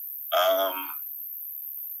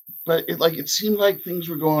 But it seemed like things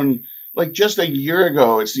were going, like just a year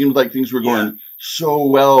ago, it seemed like things were going so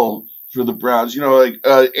well for the Browns. You know, like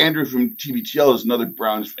Andrew from TBTL is another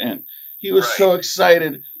Browns fan. He was so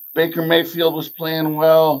excited. Baker Mayfield was playing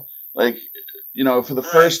well. Like, you know, for the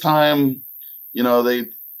first time, you know, they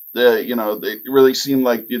really seemed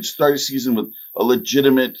like it started the season with a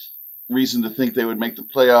legitimate reason to think they would make the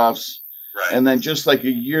playoffs. Right. And then just like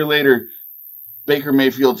a year later, Baker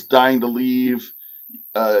Mayfield's dying to leave.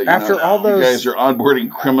 After all those, you guys are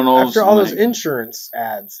onboarding criminals. After all those insurance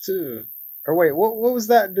ads too. Or wait, what was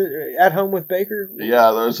that? At Home with Baker?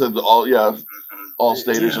 Yeah, those are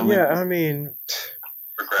Allstate or something. Yeah, I mean,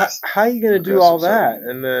 how are you going to do all that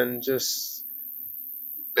and then just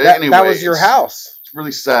anyway, that was your house? It's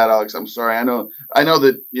really sad, Alex. I'm sorry. I know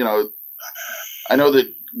that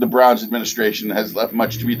the Browns administration has left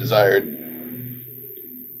much to be desired. Yeah,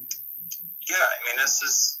 I mean, this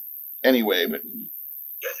is anyway, but.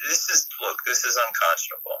 This is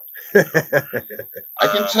unconscionable. I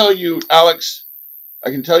can tell you, Alex,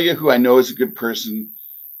 who I know is a good person,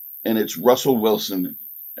 and it's Russell Wilson.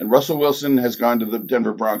 And Russell Wilson has gone to the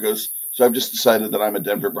Denver Broncos, so I've just decided that I'm a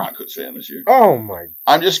Denver Broncos fan this year. Oh, my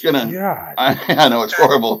I'm just going to... God. I know, it's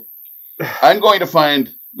horrible. I'm going to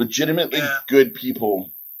find legitimately good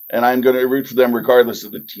people, and I'm going to root for them regardless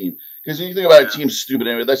of the team. Because when you think about a team's stupid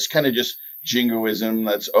anyway, that's kind of just jingoism.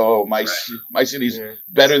 That's my city's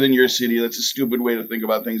better than your city. That's a stupid way to think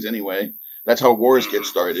about things anyway. That's how wars get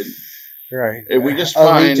started. Right. If we just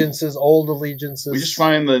find old allegiances. We just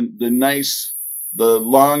find the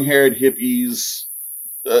long-haired hippies,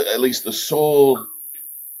 at least the soul,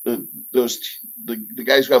 the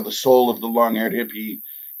guys who have the soul of the long-haired hippie,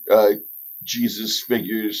 Jesus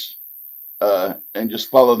figures, and just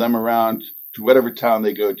follow them around to whatever town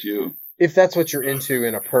they go to. If that's what you're into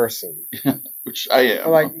in a person, which I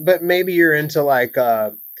am, but maybe you're into like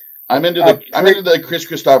I'm into the Chris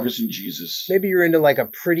Christopherson Jesus. Maybe you're into like a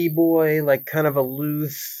pretty boy, like kind of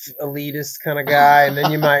aloof, elitist kind of guy, and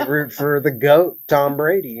then you might root for the GOAT, Tom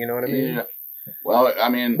Brady. You know what I mean? Yeah. Well, I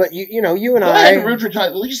mean, but you and I root for Tom.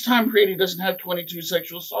 At least Tom Brady doesn't have 22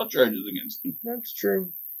 sexual assault charges against him. That's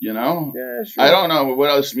true. You know? Yeah, sure. I don't know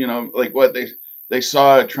what else. You know, like what they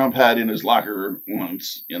saw a Trump hat in his locker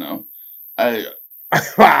once. You know. I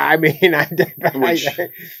mean, I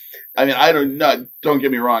don't know. Don't get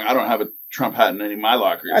me wrong. I don't have a Trump hat in any of my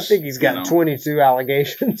lockers. I think he's got 22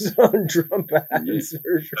 allegations on Trump hats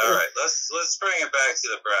for sure. All right, let's bring it back to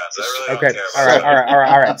the Browns. I really don't care about all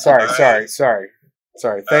right.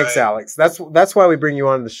 Sorry. Thanks, right. Alex. That's why we bring you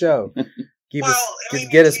on the show.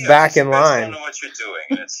 Get us back in line. I don't know what you're doing,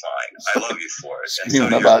 and it's fine. I love you for it, and so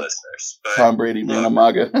do your about listeners. But Tom Brady being a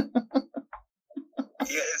MAGA.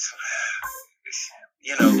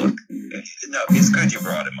 Look, it's good you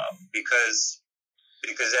brought him up because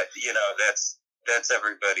that, that's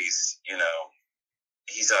everybody's,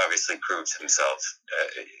 he's obviously proved himself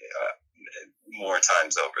more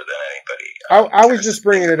times over than anybody. I was just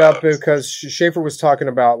bringing it up because Schaefer was talking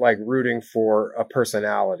about like rooting for a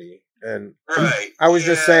personality, and I was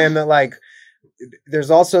just saying that like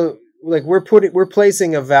there's also like we're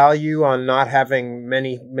placing a value on not having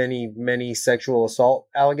many sexual assault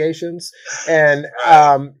allegations, and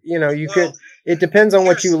it depends on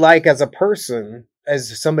what you like as a person,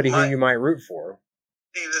 as somebody who you might root for.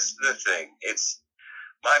 See, this is the thing. It's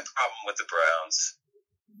my problem with the Browns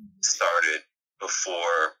started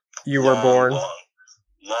before you were born,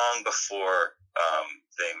 long before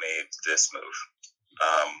they made this move.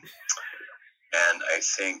 And I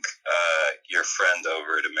think your friend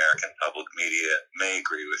over at American Public Media may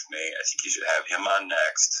agree with me. I think you should have him on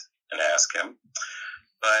next and ask him.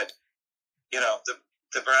 But,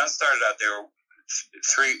 the Browns started out, they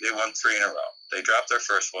won 3 in a row. They dropped their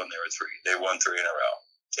first one, they were 3. They won 3 in a row.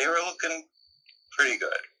 They were looking pretty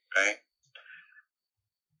good, right?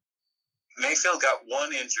 Mayfield got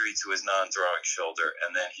one injury to his non-throwing shoulder,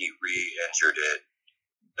 and then he re-injured it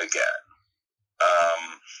again.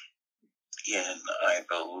 In, I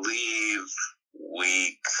believe,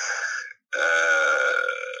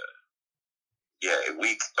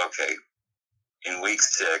 in week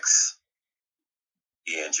 6,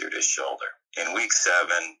 he injured his shoulder. In week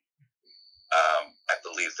 7, I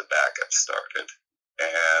believe the backup started,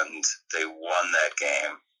 and they won that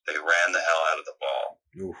game. They ran the hell out of the ball.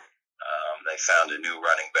 They found a new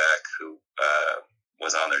running back who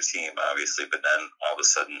was on their team, obviously, but then all of a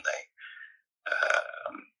sudden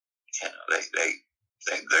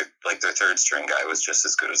they're like their third string guy was just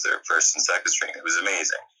as good as their first and second string. It was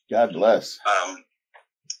amazing. God bless.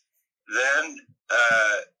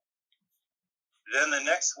 Then the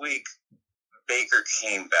next week, Baker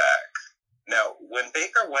came back. Now, when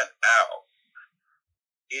Baker went out,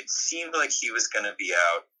 it seemed like he was going to be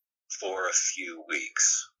out for a few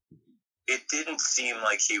weeks. It didn't seem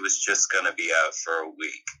like he was just going to be out for a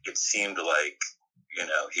week. It seemed like,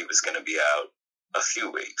 he was going to be out a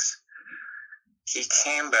few weeks. He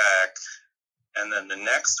came back, and then the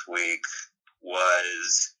next week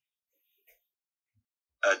was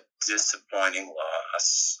a disappointing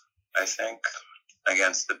loss, I think,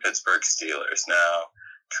 against the Pittsburgh Steelers. Now,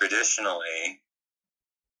 traditionally,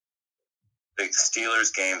 the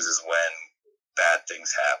Steelers games is when bad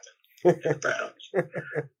things happen in the Browns.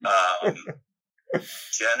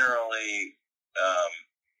 Generally,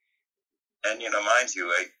 and mind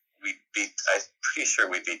you, I'm pretty sure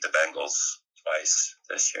we beat the Bengals twice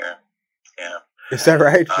this year. Yeah. Is that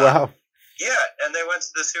right? Wow. Yeah, and they went to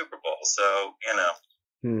the Super Bowl, so,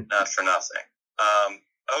 not for nothing.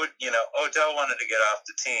 Odell wanted to get off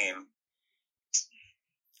the team.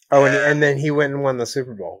 Oh, and then he went and won the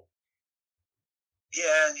Super Bowl.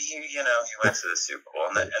 Yeah, he went to the Super Bowl,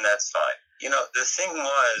 and that's fine. The thing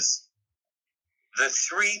was, the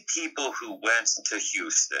three people who went to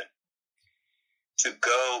Houston to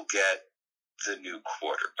go get the new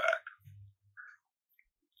quarterback,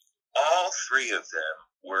 all three of them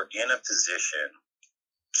were in a position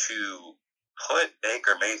to put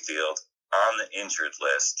Baker Mayfield on the injured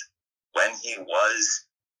list when he was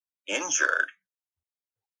injured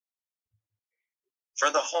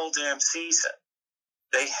for the whole damn season.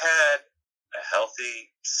 They had a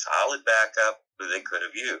healthy, solid backup that they could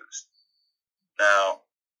have used. Now,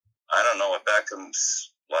 I don't know what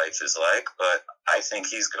Beckham's life is like, but I think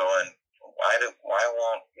he's going, why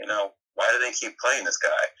do they keep playing this guy?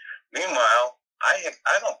 Meanwhile, I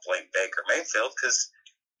don't blame Baker Mayfield because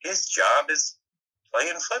his job is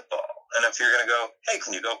playing football. And if you're going to go, hey,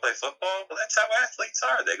 can you go play football? Well, that's how athletes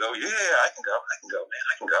are. They go, yeah, I can go, man,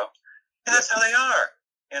 I can go. And that's how they are,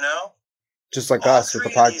 Just like us with the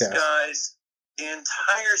podcast. These guys, the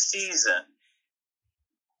entire season,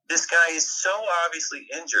 this guy is so obviously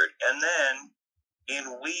injured. And then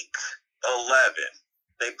in week 11,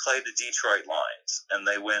 they played the Detroit Lions, and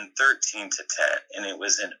they win 13-10, and it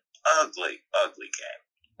was an ugly, ugly game.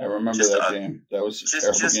 I remember that game. That was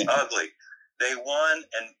just game. Ugly. They won,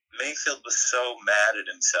 and Mayfield was so mad at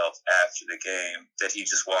himself after the game that he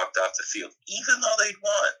just walked off the field, even though they'd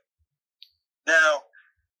won. Now,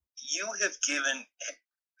 you have given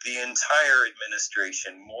the entire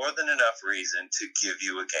administration more than enough reason to give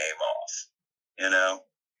you a game off,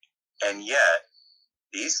 And yet,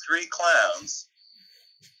 these three clowns,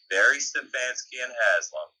 Barry, Stefanski, and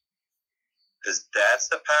Haslam, because that's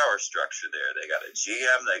the power structure there. They got a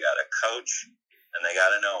GM, they got a coach, and they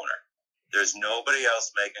got an owner. There's nobody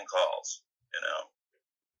else making calls,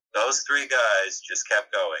 Those three guys just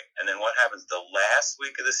kept going. And then what happens the last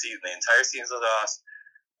week of the season, the entire season's lost,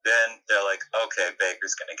 then they're like, okay,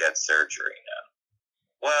 Baker's going to get surgery now.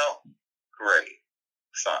 Well, great.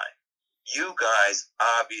 Fine. You guys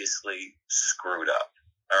obviously screwed up,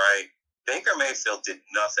 all right? Baker Mayfield did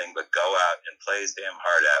nothing but go out and play his damn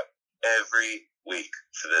heart out every week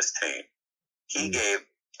for this team. He gave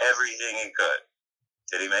everything he could.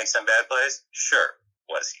 Did he make some bad plays? Sure.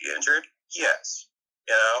 Was he injured? Yes.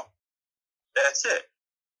 That's it.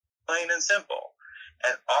 Plain and simple.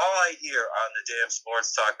 And all I hear on the damn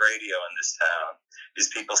sports talk radio in this town is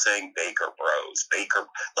people saying Baker bros, Baker,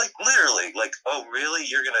 like literally, like, oh really?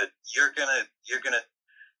 You're gonna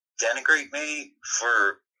denigrate me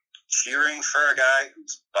for cheering for a guy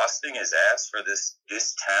who's busting his ass for this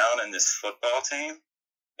town and this football team,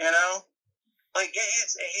 Like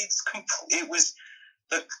it was.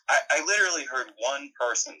 I literally heard one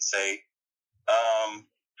person say,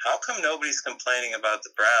 "How come nobody's complaining about the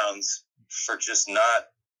Browns for just not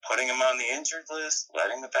putting him on the injured list,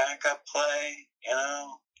 letting the backup play,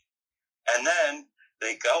 And then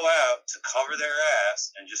they go out to cover their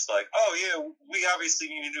ass and just like, oh yeah, we obviously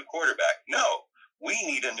need a new quarterback. No. We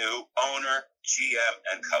need a new owner, GM,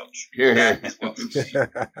 and coach. That is what we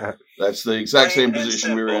need. That's the exact same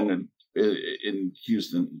position we were in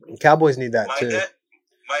Houston. Cowboys need that too.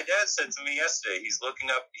 My dad said to me yesterday, he's looking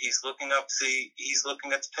at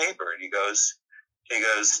the paper, and he goes,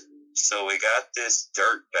 so we got this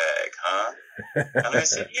dirt bag, huh? And I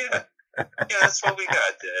said, yeah, that's what we got,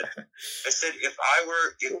 Dad. I said, if I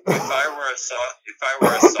were a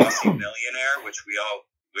saucy millionaire, which we all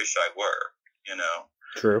wish I were.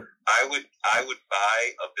 True. I would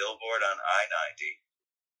buy a billboard on I-90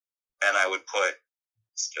 and I would put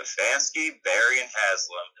Stefanski, Barry, and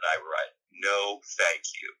Haslam, and I would write "No, thank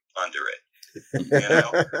you" under it. You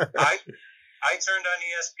know, I turned on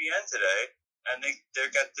ESPN today, and they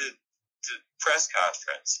got the press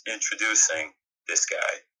conference introducing this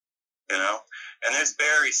guy. You know, and there's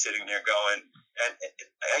Barry sitting there going,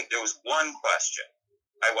 and there was one question.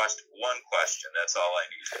 I watched one question. That's all I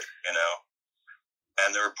needed. You know,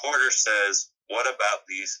 and the reporter says, "What about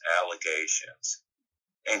these allegations?"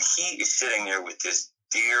 And he is sitting there with this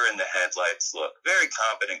deer in the headlights look. Very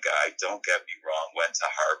competent guy, don't get me wrong, went to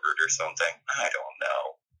Harvard or something. I don't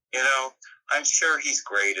know. You know, I'm sure he's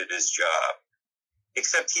great at his job.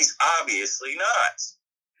 Except he's obviously not.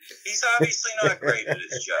 He's obviously not great at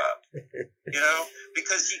his job. You know,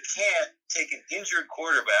 because he can't take an injured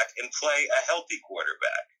quarterback and play a healthy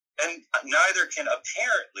quarterback. And neither can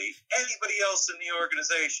apparently anybody else in the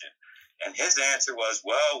organization. And his answer was,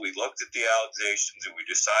 well, we looked at the allegations and we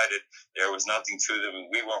decided there was nothing to them and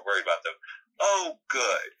we weren't worried about them. Oh,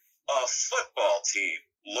 good. A football team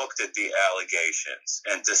looked at the allegations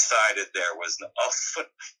and decided there was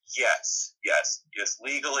Yes,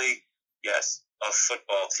 legally, yes, a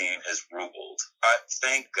football team has ruled.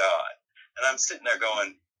 Thank God. And I'm sitting there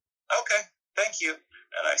going, okay, thank you.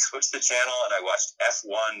 And I switched the channel and I watched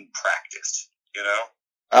F1 practice, you know?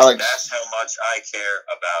 Alex, That's how much I care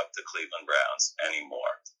about the Cleveland Browns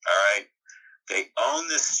anymore. All right? They own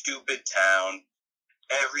this stupid town.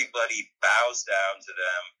 Everybody bows down to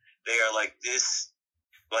them. They are like this,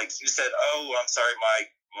 like you said, oh, I'm sorry,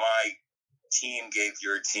 my team gave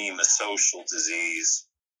your team a social disease.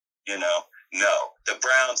 You know? No, the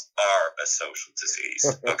Browns are a social disease,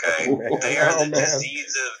 okay? They are the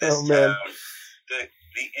disease of this town. The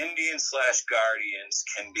Indians/Guardians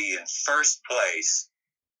can be in first place.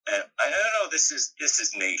 And I don't know, this is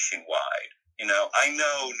nationwide. You know, I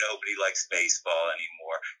know nobody likes baseball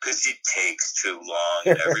anymore because it takes too long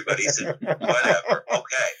and everybody's in whatever.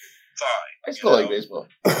 Okay, fine. I still like baseball.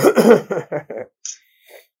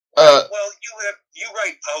 Well, you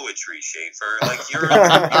write poetry, Schaefer. Like you're in the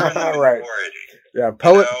Right. minority. Yeah,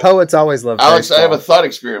 poets always love Alex, baseball. I have a thought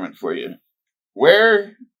experiment for you.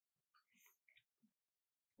 Where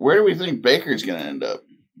do we think Baker's going to end up?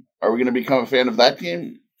 Are we going to become a fan of that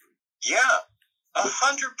team? Yeah,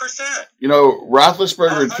 100%. You know,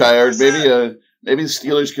 Roethlisberger 100%. retired. Maybe the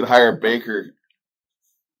Steelers could hire Baker,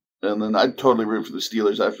 and then I'd totally root for the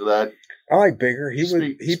Steelers after that. I like Baker. He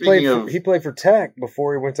played for Tech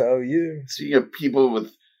before he went to OU. Speaking of people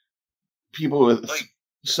with Like,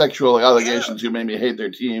 sexual allegations who made me hate their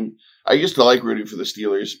team, I used to like rooting for the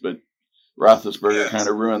Steelers, but Roethlisberger kind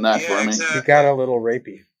of ruined that for me. Exactly. He got a little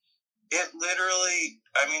rapey. It literally,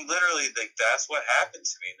 like, that's what happened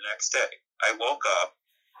to me the next day. I woke up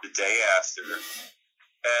the day after,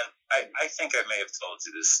 and I think I may have told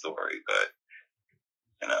you this story, but,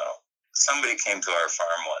 you know, somebody came to our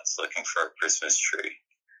farm once looking for a Christmas tree,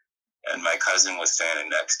 and my cousin was standing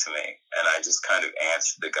next to me, and I just kind of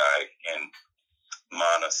answered the guy in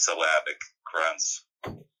monosyllabic grunts,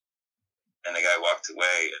 and the guy walked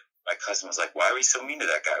away, and my cousin was like, why were you so mean to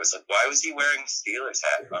that guy? I was like, why was he wearing a Steelers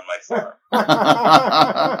hat on my farm?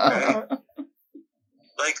 Right?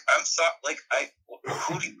 Like, I'm sorry, like,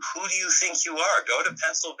 who do you think you are? Go to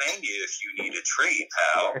Pennsylvania if you need a tree,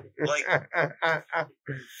 pal. Like,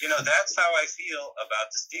 you know, that's how I feel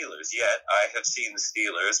about the Steelers. Yet, I have seen the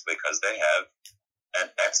Steelers because they have an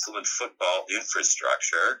excellent football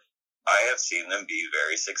infrastructure. I have seen them be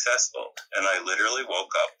very successful. And I literally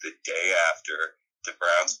woke up the day after the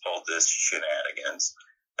Browns pulled this shenanigans,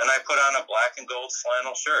 and I put on a black and gold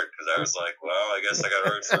flannel shirt because I was like, well, I guess I got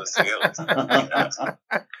to root for the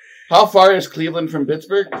Steelers. How far is Cleveland from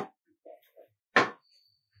Pittsburgh? I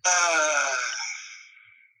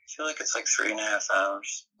feel like it's like 3.5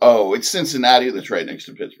 hours. Oh, it's Cincinnati that's right next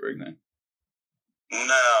to Pittsburgh then.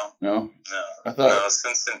 No. I thought. No,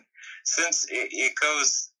 since it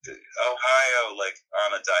goes Ohio like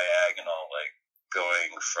on a diagonal, like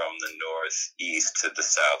going from the northeast to the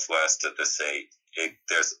southwest of the state.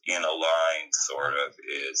 There's in a line, sort of,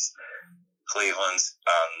 is Cleveland's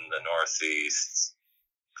on the northeast,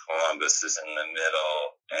 Columbus is in the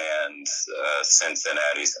middle, and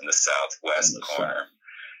Cincinnati's in the southwest corner.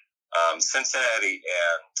 Cincinnati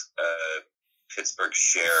and Pittsburgh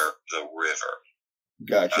share the river.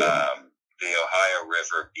 Gotcha. The Ohio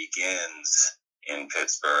River begins in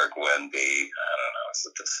Pittsburgh when is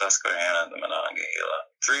it the Susquehanna and the Monongahela?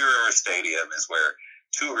 Three River Stadium is where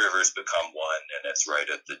two rivers become one, and it's right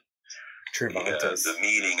at the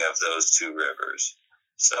meeting of those two rivers.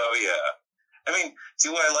 So, yeah. I mean,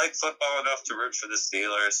 do I like football enough to root for the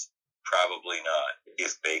Steelers? Probably not.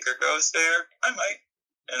 If Baker goes there, I might,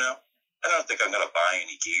 you know. don't think I'm going to buy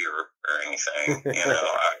any gear or anything. You know,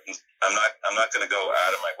 I'm not going to go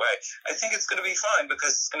out of my way. I think it's going to be fine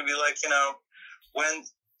because it's going to be like, when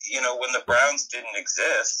the Browns didn't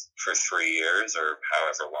exist for 3 years or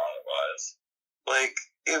however long it was, like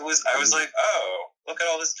I was like, oh, look at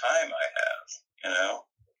all this time I have.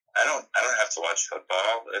 I don't have to watch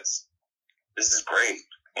football. This is great.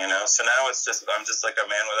 So now I'm just like a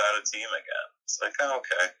man without a team again. It's like, oh,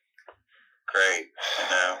 okay, great.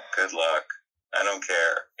 Good luck. I don't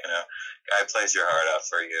care. Guy plays your heart out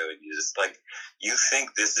for you, and you just like, you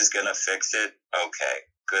think this is gonna fix it? Okay,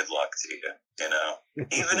 good luck to you.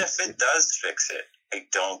 Even if it does fix it, I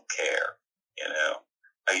don't care.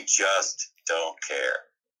 I just don't care.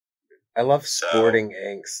 I love sporting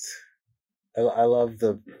angst. I love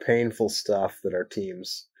the painful stuff that our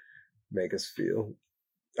teams make us feel.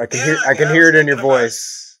 I can hear it in your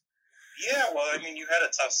voice. Yeah, well, I mean, you had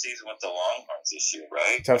a tough season with the Longhorns this year,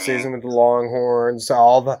 right? Tough season with the Longhorns.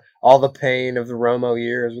 All the pain of the Romo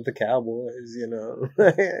years with the Cowboys. And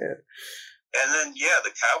then,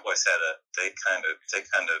 the Cowboys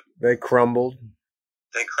they crumbled.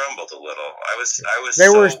 They crumbled a little.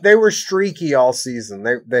 They were streaky all season.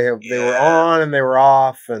 They were on and they were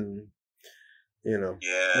off, and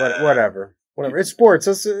whatever. It's sports.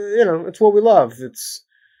 It's it's what we love. It's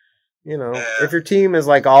if your team is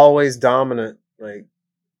like always dominant, like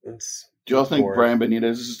it's. Do y'all think Brian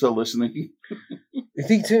Benitez is still listening? You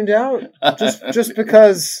think tuned out just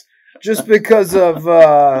because of we could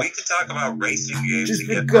talk about racing games just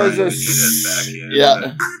because of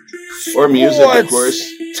or music, of course.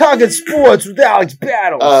 Talking sports with Alex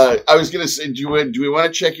Battles. I was gonna say, do we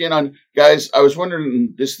want to check in on guys? I was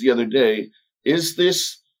wondering this the other day. Is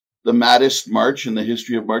this the maddest March in the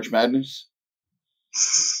history of March Madness?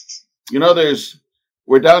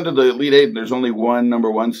 We're down to the Elite Eight, and there's only one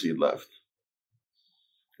number 1 seed left.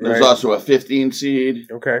 There's also a 15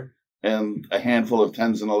 seed. Okay. And a handful of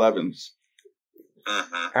 10s and 11s.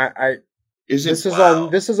 Uh-huh. This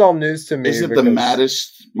is all news to me. Is it the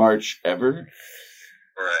maddest March ever?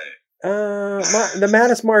 Right. The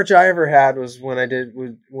maddest March I ever had was when I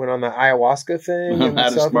went on the ayahuasca thing. The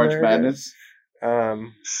maddest March Madness.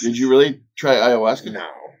 Did you really try ayahuasca?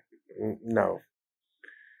 No.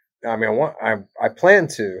 I mean, I plan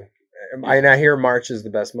to. I hear March is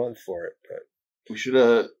the best month for it. But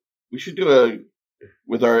we should do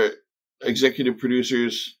with our executive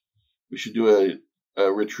producers. We should do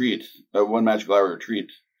a retreat, a one magical hour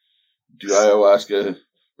retreat. Do ayahuasca,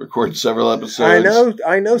 record several episodes.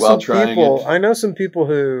 I know some people. I know some people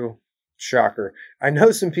who. Shocker. I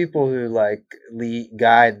know some people who like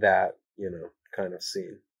guide that kind of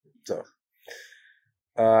scene. So.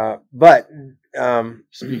 But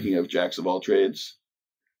speaking of jacks of all trades,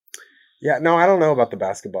 I don't know about the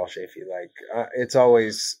basketball, Shafee. Like it's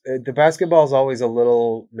always the basketball is always a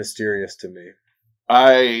little mysterious to me.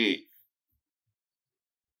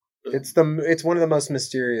 It's one of the most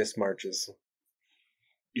mysterious marches.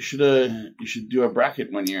 You should do a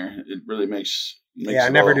bracket one year. It really makes I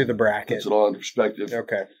never do the bracket. Puts it all into perspective.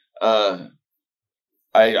 Okay.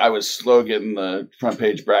 I was slow getting the front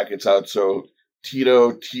page brackets out, so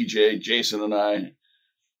Tito, TJ, Jason, and I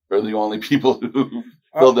are the only people who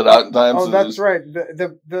filled it out in time. Oh, that's right.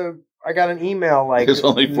 I got an email like there's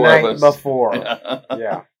only 4 night of us before.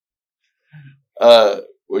 Yeah.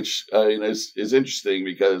 Which is interesting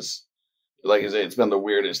because, like I say, it's been the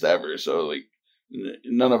weirdest ever. So like,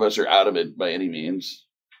 none of us are out of it by any means.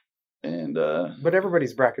 And but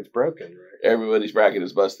everybody's bracket's broken, right? Everybody's bracket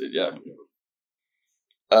is busted. Yeah.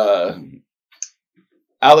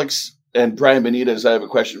 Alex and Brian Benitez, I have a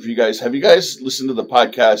question for you guys. Have you guys listened to the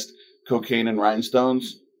podcast Cocaine and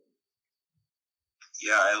Rhinestones?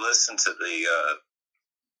 Yeah, I listened to the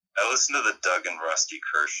Doug and Rusty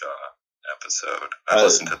Kershaw episode. I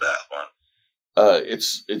listened to that one.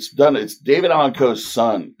 It's David Allan Coe's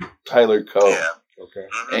son, Tyler Coe. Yeah. Okay.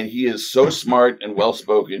 Mm-hmm. And he is so smart and well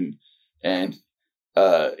spoken, and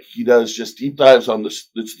he does just deep dives on the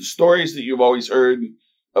stories that you've always heard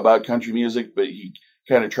about country music, but he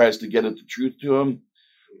kind of tries to get at the truth to him.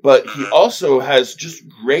 But he also has just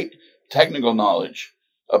great technical knowledge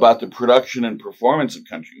about the production and performance of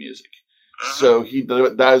country music. So he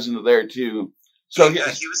dives into there too. So he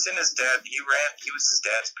was in his dad. He was his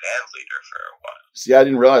dad's band leader for a while. See, I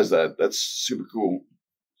didn't realize that. That's super cool.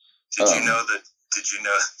 Did you know?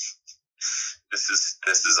 This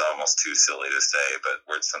is almost too silly to say, but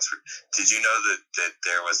did you know that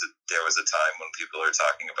there was a time when people are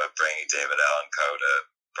talking about bringing David Allan Coe to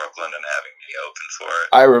Brooklyn and having me open for it?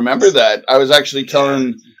 I remember that. I was actually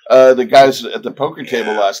telling the guys at the poker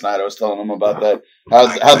table last night. I was telling them about that.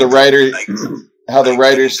 How the writer how the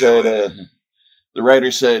writer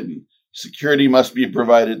said, security must be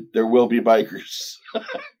provided. There will be bikers.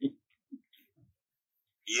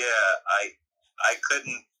 I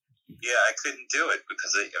couldn't. Yeah, I couldn't do it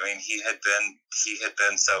because I mean he had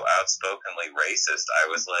been so outspokenly racist. I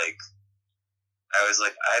was like, I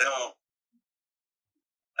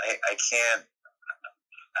can't.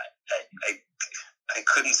 I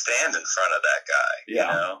couldn't stand in front of that guy. Yeah.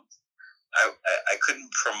 You know, I couldn't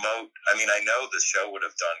promote. I mean, I know the show would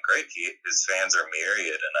have done great. His fans are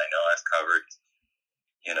myriad, and I know I've covered,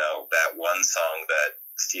 you know, that one song that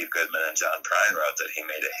Steve Goodman and John Prine wrote that he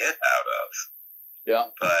made a hit out of. Yeah.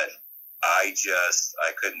 But I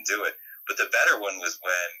couldn't do it. But the better one was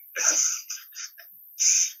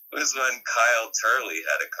when Kyle Turley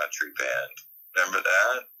had a country band. Remember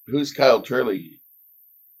that? Who's Kyle Turley?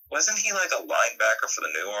 Wasn't he like a linebacker for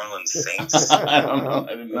the New Orleans Saints? I don't know.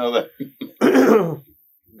 I didn't know that.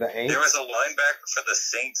 The Aints? There was a linebacker for the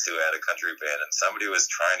Saints who had a country band, and somebody was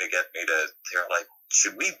trying to get me to. They're like,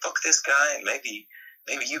 "Should we book this guy? And maybe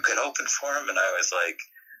you could open for him." And I was like,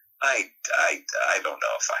 I don't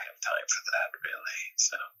know if I have time for that really.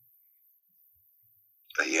 So,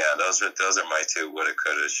 but yeah, those are my two woulda,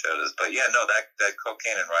 coulda, shouldas. But yeah, no, that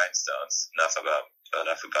Cocaine and Rhinestones. Enough about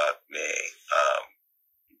me.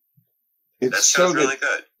 It's that so show's good. really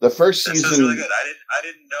good. The first That season. show's really good. I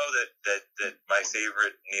didn't know that my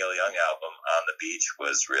favorite Neil Young album, On the Beach,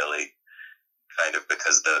 was really kind of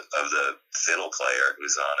because of the fiddle player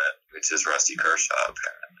who's on it, which is Rusty Kershaw.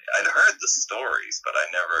 Apparently, I'd heard the stories, but I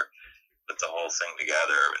never put the whole thing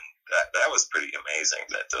together. And that was pretty amazing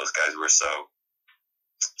that those guys were so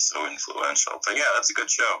influential. But yeah, that's a good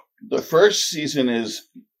show. The first season is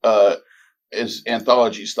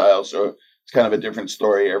anthology style, so it's kind of a different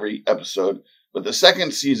story every episode. But the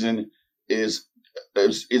second season is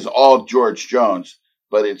all George Jones,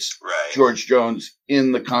 but it's Right. George Jones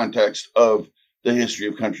in the context of the history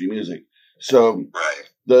of country music. So Right.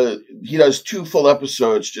 he does 2 full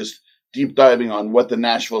episodes just deep diving on what the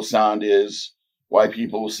Nashville sound is, why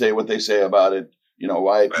people say what they say about it, you know,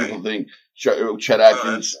 why people think Chet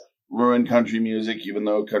Atkins ruined country music, even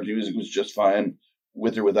though country music was just fine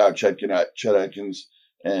with or without Chet Atkins.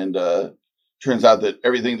 And turns out that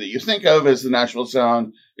everything that you think of as the Nashville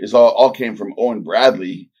sound is all came from Owen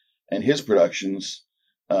Bradley and his productions.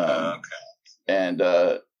 And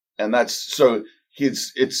that's so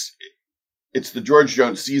it's the George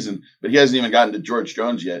Jones season, but he hasn't even gotten to George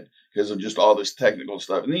Jones yet because of just all this technical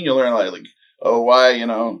stuff. And then you learn like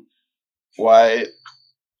why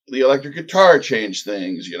the electric guitar changed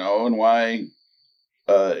things, you know, and why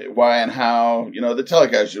and how, you know, the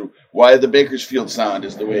Telecaster, why the Bakersfield sound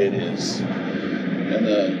is the way it is. And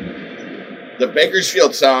the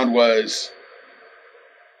Bakersfield sound was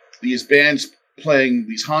these bands playing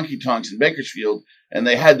these honky tonks in Bakersfield, and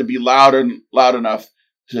they had to be loud enough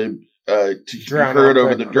to be heard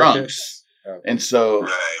over the drums. Oh. And so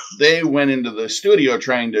they went into the studio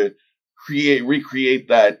trying to recreate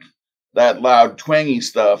that loud, twangy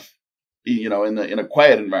stuff, you know, in a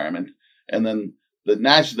quiet environment. And then they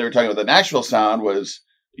were talking about the Nashville sound was,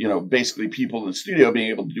 you know, basically people in the studio being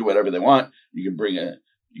able to do whatever they want. You can bring an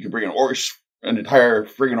entire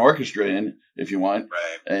friggin' orchestra in if you want,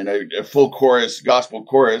 and a full chorus, gospel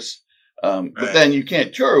chorus. But then you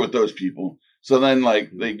can't tour with those people. So then,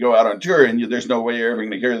 like, they go out on tour, and there's no way you're ever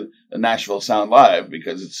going to hear the Nashville sound live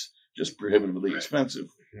because it's just prohibitively expensive.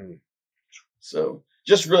 So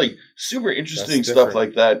just really super interesting stuff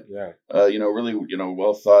like that. Yeah. You know, really, you know,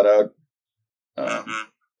 well thought out.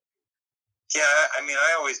 Yeah, I mean,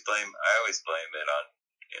 I always blame it on,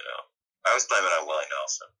 you know, Willie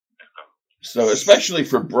Nelson. You know? So especially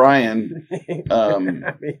for Brian, I mean,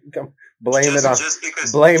 blame it on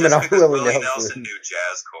Willie Nelson knew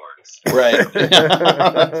jazz chords. Right.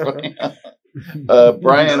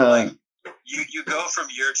 Brian, you go from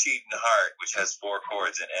Your Cheatin' Heart, which has 4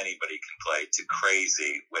 chords and anybody can play, to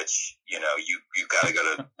Crazy, which, you know, you got to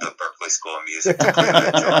go to the Berklee School of Music to play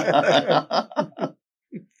that joint.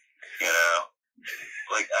 You know,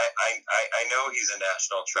 like I know he's a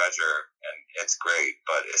national treasure and it's great,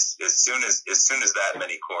 but as soon as that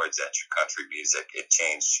many chords enter country music, it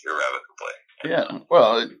changed irrevocably. Yeah.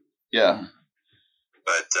 Well, yeah.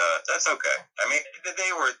 But that's okay. I mean,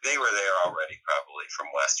 they were there already, probably from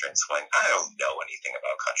Western swing. I don't know anything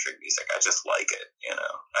about country music. I just like it, you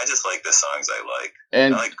know. I just like the songs I like.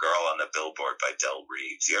 And I like "Girl on the Billboard" by Del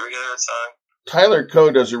Reeves. You ever hear that song? Tyler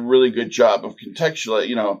Coe does a really good job of contextualizing,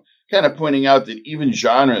 you know, kind of pointing out that even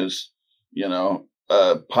genres, you know,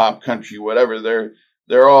 pop, country, whatever,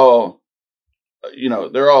 they're all, you know,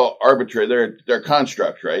 they're all arbitrary. They're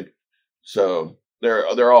construct, right? So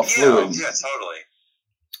They're all fluid. Yeah,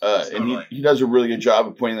 totally. And he does a really good job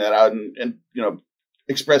of pointing that out and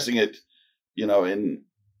expressing it, in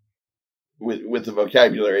with the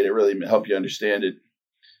vocabulary to really help you understand it.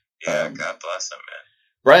 Yeah, God bless him, man.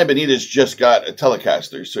 Brian Benitez just got a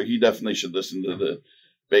Telecaster, so he definitely should listen to the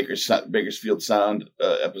Bakersfield Sound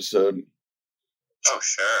episode. Oh,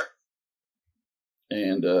 sure.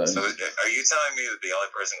 And so, are you telling me that the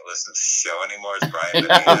only person who listens to the show anymore is Brian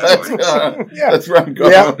Benitez? That's where I'm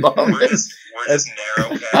going. Yep. We're just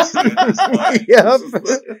narrowcasting at this point.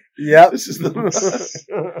 Yep. This is the Brian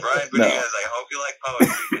Benitez, I hope you like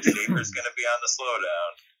poetry, but Schaefer's going to be on the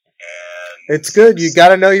slowdown. And it's good. You got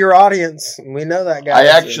to know your audience. We know that, guy.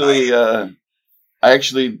 I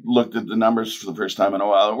actually looked at the numbers for the first time in a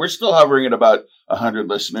while. We're still hovering at about 100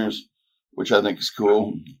 listeners, which I think is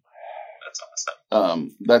cool. That's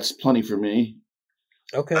awesome. That's plenty for me.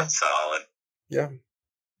 Okay. That's solid. Yeah.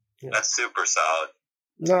 That's super solid.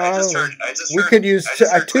 No, we could use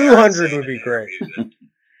a 200 would be great.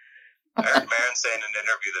 I heard Maron say in an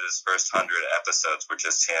interview that his first 100 episodes were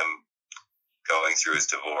just him going through his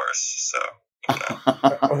divorce. So,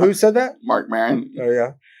 who said that? Mark Maron. Oh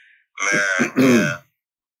yeah. Maron, yeah.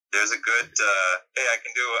 There's a good. Hey, I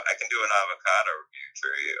can do an avocado review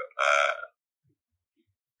for you.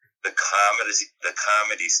 The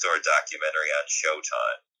Comedy Store documentary on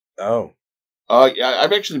Showtime. Oh. Yeah,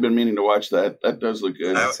 I've actually been meaning to watch that. That does look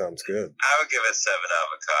good. That sounds good. I would give it 7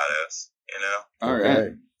 avocados. All okay.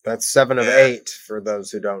 right. That's 7 of 8 for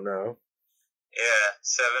those who don't know. Yeah,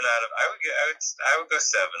 7 out of. I would go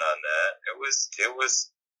 7 on that. It was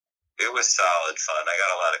solid fun. I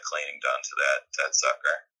got a lot of cleaning done to that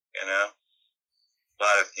sucker. A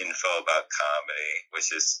lot of info about comedy,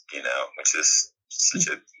 which is such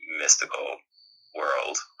a mystical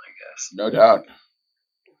world, I guess. No doubt.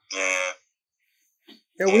 Yeah.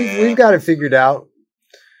 Yeah, we've got it figured out.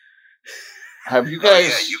 Have you guys?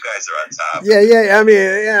 Yeah, you guys are on top. Yeah. I mean,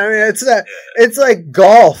 it's like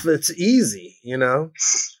golf. It's easy,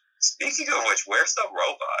 Speaking of which, where's the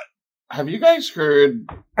robot? Have you guys heard?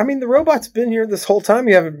 I mean, the robot's been here this whole time.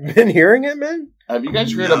 You haven't been hearing it, man? Have you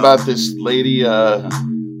guys heard about this lady?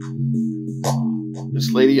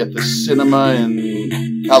 This lady at the cinema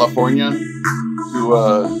in California,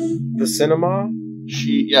 who the cinema.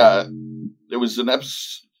 There was an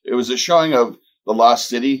episode. It was a showing of The Lost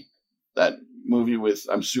City, that movie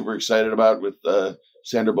I'm super excited about with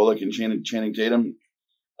Sandra Bullock and Channing Tatum.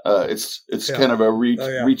 It's kind of a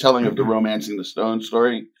retelling of the Romancing the Stone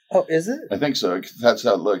story. Oh, is it? I think so. That's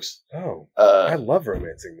how it looks. Oh, I love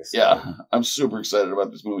Romancing the Stone. Yeah, I'm super excited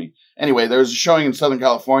about this movie. Anyway, there was a showing in Southern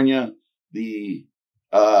California. The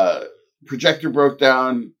projector broke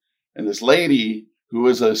down, and this lady who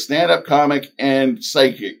was a stand-up comic and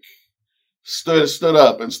psychic stood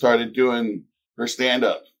up and started doing her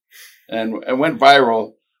stand-up, and went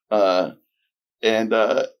viral.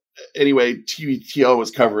 Anyway, TVTL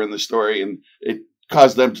was covering the story, and it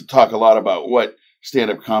caused them to talk a lot about what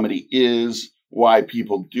stand-up comedy is, why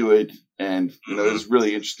people do it, and it's a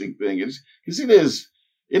really interesting thing. Because it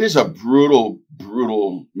is a brutal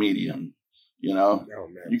medium. Oh,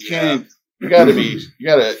 man. You can't. You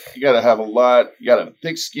gotta have a lot. You gotta have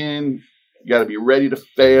thick skin. You gotta be ready to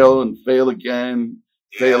fail and fail again,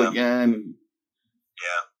 fail again.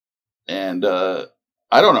 Yeah. And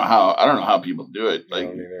I don't know how people do it.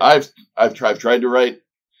 Like I've tried to write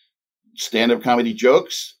stand-up comedy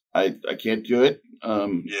jokes. I can't do it. But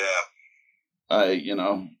I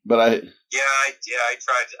tried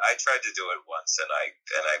to do it once, and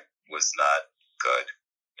I was not good.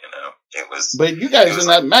 It was. But you guys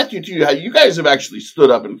Matthew too. You guys have actually stood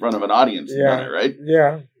up in front of an audience and done it, right?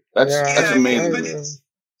 Yeah. That's amazing. But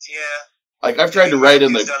like I've tried to write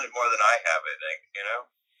in the. You've done it more than I have, I think.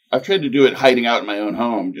 I've tried to do it hiding out in my own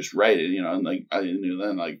home, just write it, and like I didn't do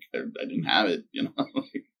then, like I didn't have it, Yeah,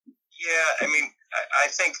 I mean, I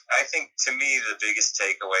think to me the biggest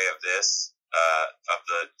takeaway of this of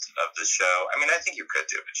the show. I mean, I think you could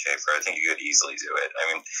do it, Schaefer. I think you could easily do it.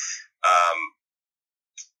 I mean,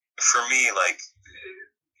 for me, like,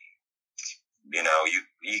 you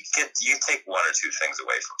take 1 or 2 things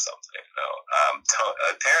away from something.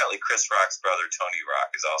 Apparently, Chris Rock's brother Tony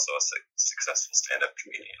Rock is also a successful stand-up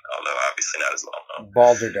comedian, although obviously not as well known.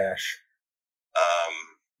 Balderdash.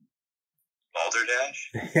 Balderdash.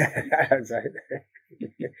 Yeah, exactly.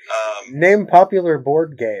 Name popular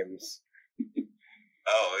board games.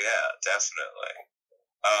 Oh yeah, definitely.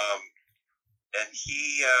 And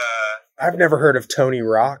he. I've never heard of Tony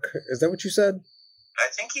Rock. Is that what you said? I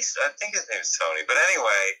think his name's Tony. But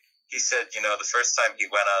anyway, he said, the first time he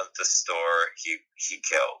went out the store, he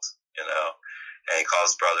killed, And he calls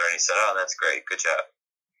his brother and he said, "Oh, that's great. Good job."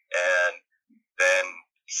 And then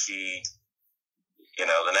he,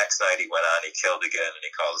 the next night he went on, he killed again, and he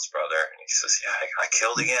called his brother and he says, "Yeah, I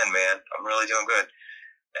killed again, man. I'm really doing good."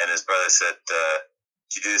 And his brother said,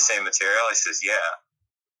 "Did you do the same material?" He says, "Yeah."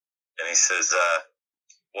 And he says,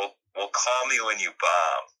 well, call me when you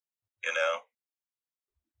bomb,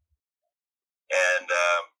 and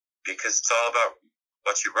because it's all about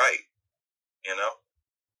what you write,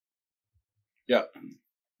 Yeah.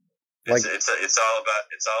 It's all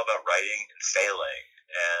about writing and failing,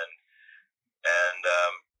 and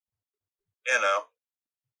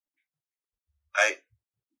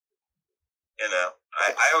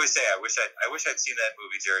I always say I wish I'd seen that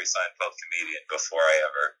movie Jerry Seinfeld Comedian before I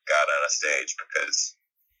ever got on a stage, because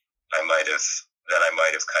I might have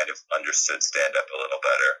kind of understood stand up a little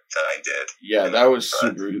better than I did. Yeah, that was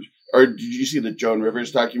super. Or did you see the Joan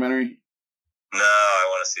Rivers documentary? No, I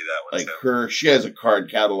want to see that one too. She has a card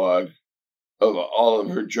catalog of all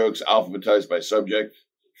of her jokes alphabetized by subject.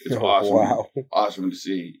 It's awesome. Wow. Awesome to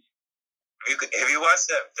see. Have you watched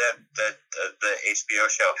that the HBO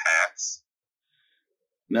show Hacks?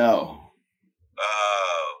 No.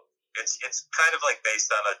 Oh, it's kind of like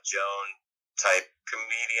based on a Joan type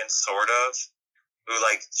comedian, sort of, who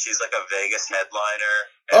she's like a Vegas headliner.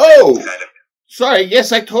 Oh, sorry.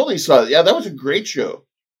 Yes, I totally saw it. Yeah, that was a great show.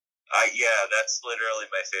 Yeah, that's literally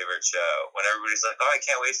my favorite show. When everybody's like, "Oh, I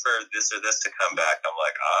can't wait for this or this to come back," I'm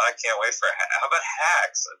like, "Oh, I can't wait for how about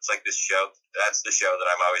Hacks?" It's like this show. That's the show that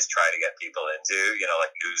I'm always trying to get people into.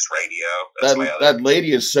 Like news radio. That's that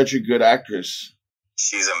lady is such a good actress.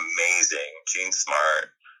 She's amazing. Jean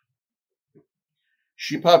Smart.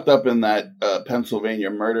 She popped up in that Pennsylvania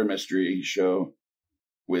murder mystery show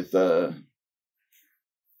with the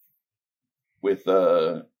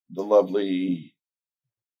lovely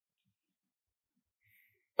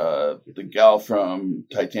the gal from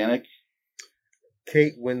Titanic,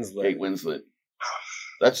 Kate Winslet.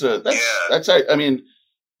 That's I mean,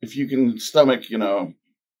 if you can stomach, in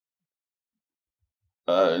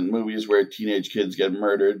movies where teenage kids get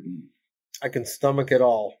murdered, I can stomach it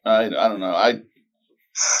all. I don't know. I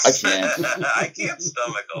can't. I can't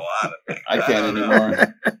stomach a lot of it. I can't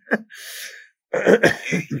anymore.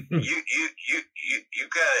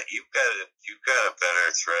 You've got a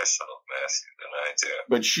better threshold, Matthew, than I do.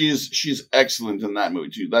 But she's excellent in that movie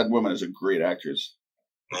too. That woman is a great actress.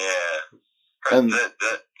 Yeah, and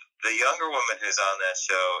the younger woman who's on that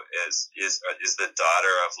show is the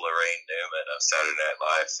daughter of Lorraine Newman of Saturday Night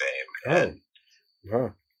Live fame.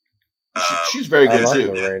 She's very good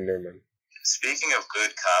too. Lorraine Newman. Speaking of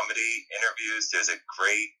good comedy interviews, there's a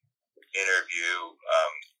great interview.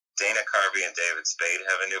 Dana Carvey and David Spade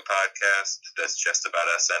have a new podcast that's just about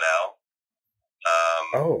SNL.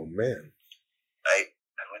 Oh man,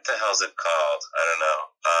 what the hell is it called? I don't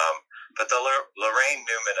know. But the Lorraine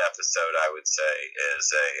Newman episode, I would say,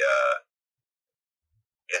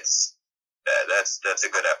 is that's a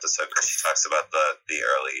good episode because she talks about the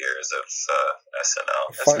early years of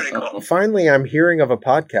SNL. That's pretty cool. Finally, I'm hearing of a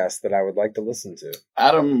podcast that I would like to listen to.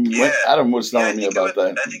 Adam was telling me about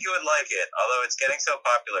that. I think you would like it, although it's getting so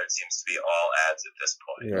popular, it seems to be all ads at this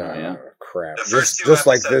point. Yeah. Crap. The first two just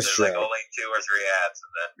like episodes, this show. like only 2 or 3 ads,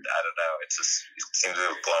 and then I don't know. It seems to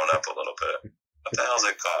have blown up a little bit. What the hell is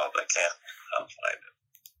it called? I'll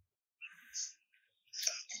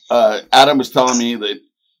find it. Adam was telling me that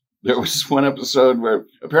there was one episode where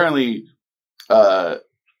apparently, I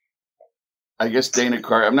guess Dana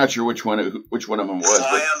Carvey, I'm not sure which one of them was.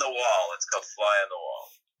 Fly on the Wall. It's called Fly on the Wall.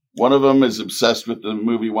 One of them is obsessed with the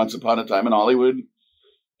movie Once Upon a Time in Hollywood,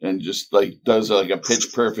 and just does a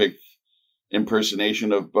pitch perfect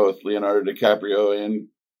impersonation of both Leonardo DiCaprio and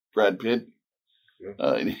Brad Pitt.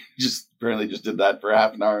 And he apparently did that for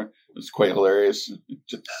half an hour. It was quite hilarious.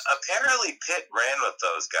 Apparently, Pitt ran with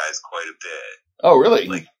those guys quite a bit. Oh, really?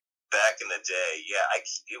 Back in the day, yeah.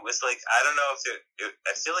 It was I don't know if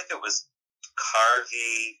I feel like it was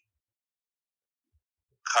Carvey.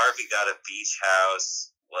 Carvey got a beach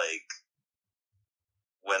house,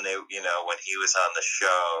 when they, when he was on the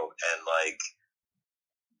show, and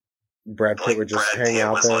Brad Pitt would just hang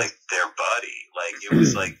out was there. Their buddy. It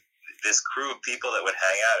was this crew of people that would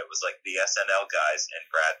hang out. It was the SNL guys and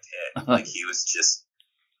Brad Pitt. He was just.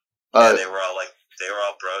 They were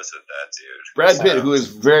all bros with that dude. Brad Pitt, who is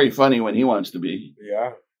very funny when he wants to be.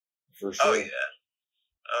 Yeah, for sure. Oh yeah.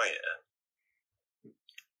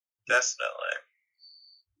 Definitely.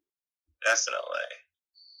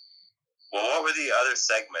 Well, what were the other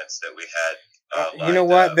segments that we had? You know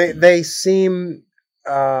what? They seem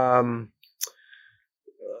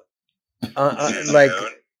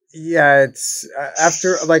Yeah, it's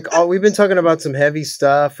after like all we've been talking about some heavy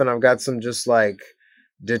stuff, and I've got some just like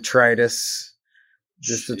detritus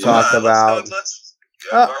just to talk about.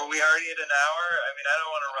 Are we already at an hour? I mean, I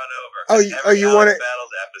don't want to run over. You want it? Battles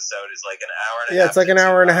episode is like an hour and a half. Yeah, it's like an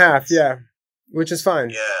hour and a half. Yeah, which is fine.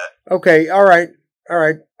 Yeah. Okay. All right.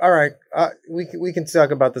 We can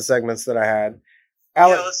talk about the segments that I had. Yeah,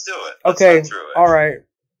 let's do it. Let's okay. run through it.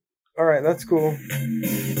 All right. That's cool.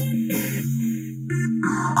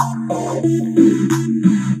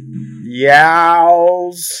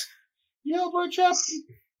 Yows. Yo, Burchap.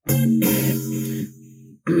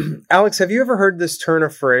 Alex, have you ever heard this turn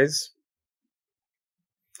of phrase?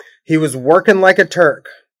 He was working like a Turk.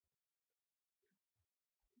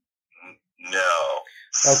 No.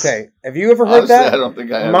 Okay. Have you ever heard Honestly, that? I don't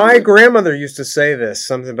think I have. My grandmother used to say this.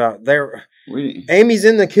 Something about Amy's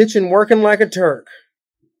in the kitchen working like a Turk.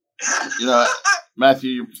 You know,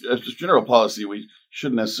 Matthew, as a general policy, we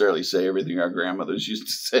shouldn't necessarily say everything our grandmothers used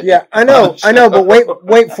to say. Yeah, I know, but wait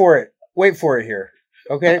for it. Wait for it here.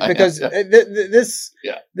 Okay? Because this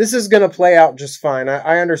is going to play out just fine.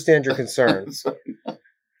 I understand your concerns.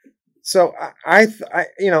 So I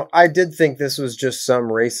did think this was just some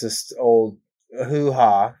racist old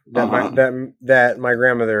hoo-ha that my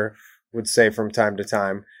grandmother would say from time to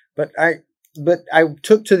time. But I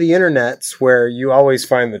took to the internets where you always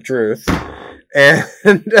find the truth. And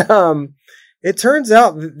it turns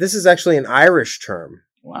out this is actually an Irish term.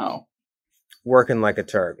 Wow. Working like a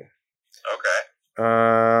Turk. Okay.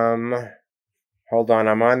 Hold on.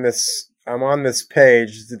 I'm on this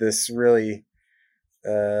page. This really,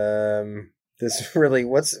 what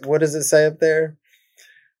does it say up there?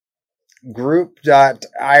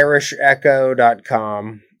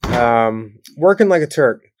 Group.irishecho.com. Working like a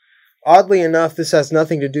Turk. Oddly enough, this has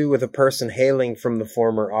nothing to do with a person hailing from the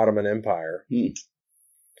former Ottoman Empire.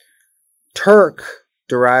 Turk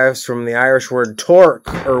derives from the Irish word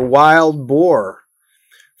torque, or wild boar.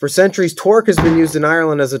 For centuries, torque has been used in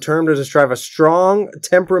Ireland as a term to describe a strong,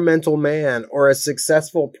 temperamental man or a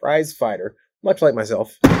successful prize fighter, much like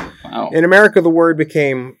myself. Wow. In America, the word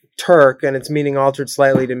became Turk, and its meaning altered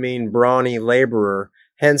slightly to mean brawny laborer,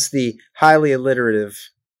 hence the highly alliterative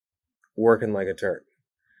working like a Turk.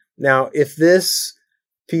 Now, if this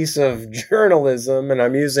piece of journalism, and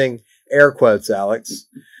I'm using air quotes, Alex,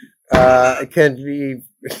 can be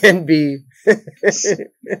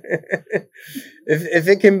if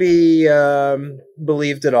it can be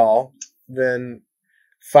believed at all, then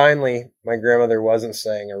finally my grandmother wasn't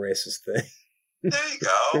saying a racist thing. There you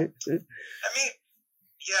go. I mean,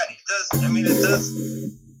 yeah, it does. I mean, it does.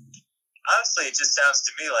 Honestly, it just sounds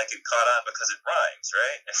to me like it caught on because it rhymes,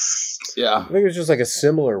 right? Yeah. I think it was just like a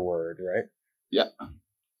similar word, right? Yeah.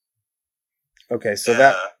 Okay, so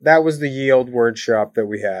that was the Ye Olde word shop that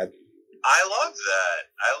we had. I love that.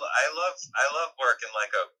 I love working,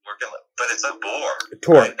 but it's a boar.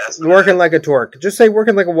 Torque. Right? That's working like a torque. Just say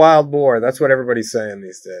working like a wild boar. That's what everybody's saying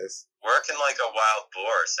these days. Working like a wild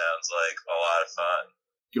boar sounds like a lot of fun.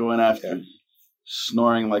 Going after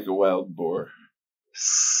snoring like a wild boar.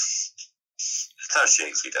 That's how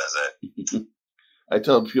Shakespeare does it. I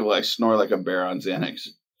tell people I snore like a bear on Xanax.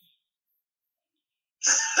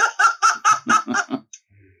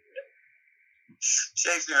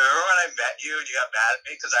 Shakespeare, remember when I met you and you got mad at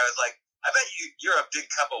me because I was like, I bet you're a big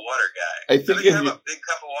cup of water guy. I think you have a big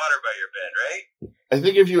cup of water by your bed, right? I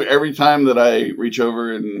think of you every time that I reach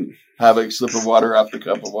over and have a slip of water off the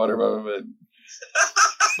cup of water by my bed.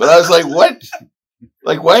 But I was like, what?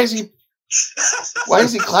 Like, why is he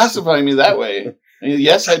classifying me that way? I mean,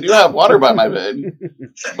 yes, I do have water by my bed.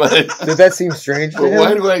 But did that seem strange to him?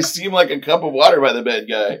 Why do I seem like a cup of water by the bed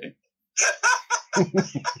guy?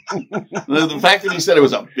 The fact that he said it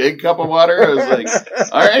was a big cup of water, I was like,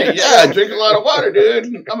 all right, yeah, I drink a lot of water,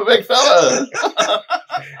 dude. I'm a big fella.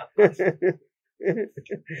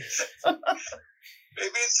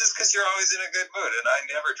 Maybe it's just because you're always in a good mood, and I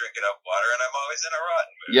never drink enough water, and I'm always in a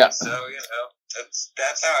rotten mood. Yeah. So,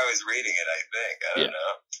 that's how I was reading it, I think. I don't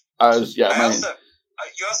know.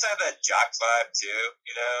 You also have that jock vibe, too,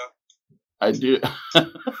 I do.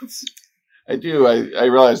 I do. I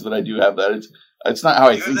realize that I do have that. It's not how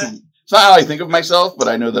I think. It's not how I think of myself, but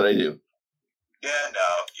I know that I do. Yeah,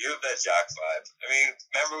 no, you have that jock vibe. I mean,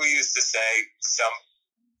 remember we used to say some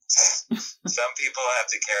people have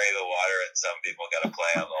to carry the water, and some people got to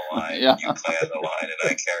play on the line. Yeah. You play on the line, and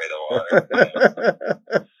I carry the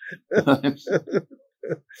water.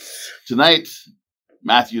 Tonight,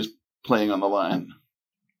 Matthew's playing on the line.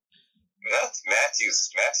 Matthew's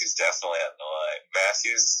definitely on the line.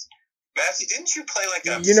 Matthew, didn't you play like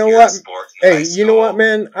a sport in high school? You know what,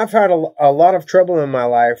 man? I've had a lot of trouble in my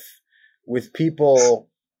life with people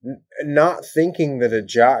not thinking that a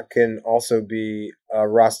jock can also be a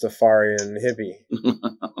Rastafarian hippie.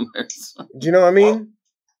 Do you know what I mean?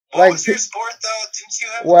 What was your sport though? Didn't you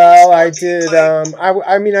have? Well, I did.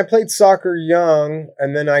 I mean, I played soccer young,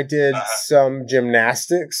 and then I did some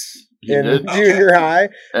gymnastics in junior high,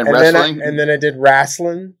 and wrestling, then I did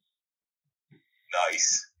wrestling.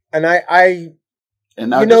 Nice. And and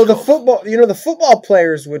now the football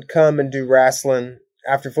players would come and do wrestling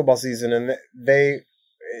after football season, and they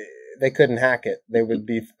couldn't hack it. They would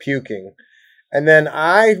be puking. And then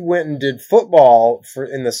I went and did football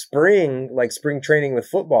in the spring, like spring training with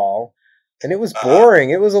football, and it was boring.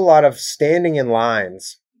 It was a lot of standing in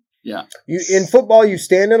lines. Yeah. In football, you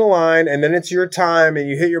stand in a line, and then it's your time, and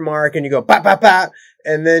you hit your mark, and you go, bat, bat, bat,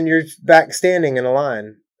 and then you're back standing in a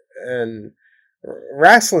line. And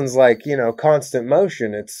wrestling's like, constant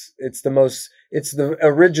motion. It's the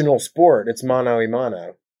original sport. It's mano a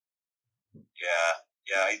mano. Yeah.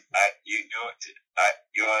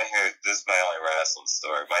 You want to hear? This is my only wrestling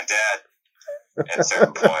story. My dad, at a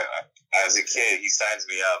certain point, as a kid, he signs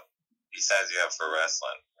me up. He signs me up for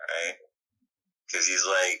wrestling, right? Because he's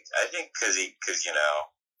like, I think because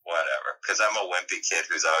whatever. Because I'm a wimpy kid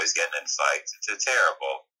who's always getting in fights. It's a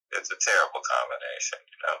terrible combination,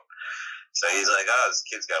 So he's like, oh, this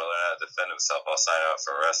kid's got to learn how to defend himself. I'll sign up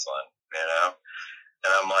for wrestling,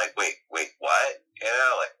 And I'm like, wait, what?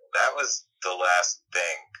 Like that was the last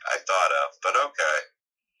thing I thought of. But okay.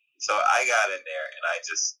 So I got in there, and I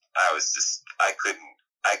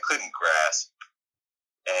couldn't grasp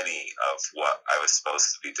any of what I was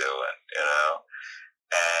supposed to be doing,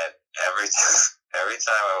 And every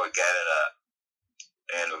time I would get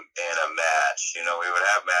in a match, we would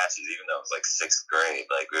have matches, even though it was like 6th grade.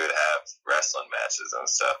 Like we would have wrestling matches and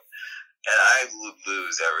stuff, and I would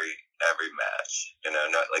lose every match.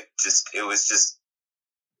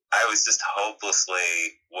 I was just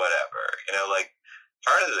hopelessly whatever. Like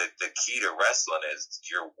part of the key to wrestling is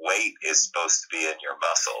your weight is supposed to be in your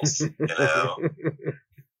muscles,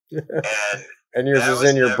 And yours is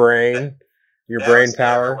in your brain, your brain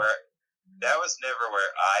power. That was never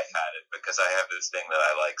where I had it, because I have this thing that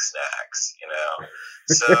I like snacks,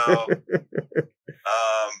 So,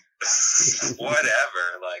 whatever.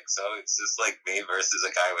 Like, so it's just like me versus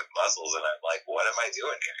a guy with muscles, and I'm like, what am I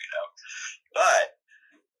doing here? But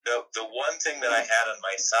the one thing that I had on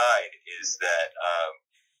my side is that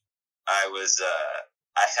I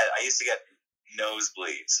used to get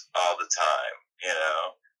nosebleeds all the time,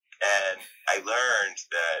 and I learned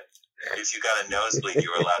that if you got a nosebleed, you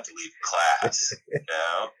were allowed to leave class,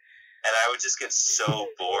 And I would just get so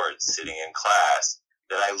bored sitting in class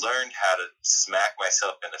that I learned how to smack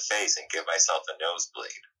myself in the face and give myself a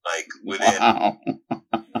nosebleed. Like within,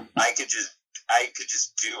 I could just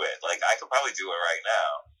do it. Like I could probably do it right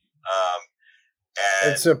now.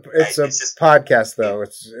 And it's a podcast though.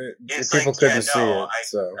 People couldn't see it.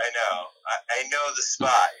 So I know. I know the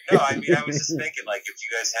spot. No, I mean, I was just thinking, like, if you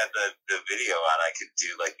guys had the video on, I could do,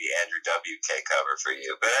 like, the Andrew WK cover for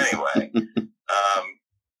you. But anyway,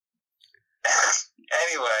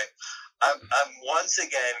 I'm once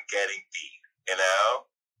again getting beat,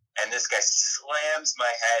 And this guy slams my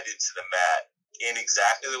head into the mat in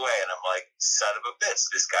exactly the way. And I'm like, son of a bitch,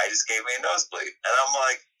 this guy just gave me a nosebleed. And I'm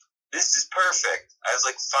like, this is perfect. I was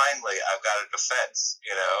like, finally, I've got a defense,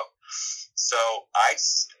 So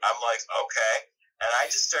I'm like, okay. And I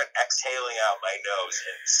just start exhaling out my nose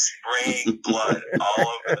and spraying blood all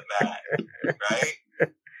over the mat, right?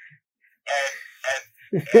 And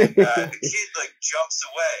the kid, like, jumps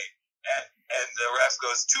away, and the ref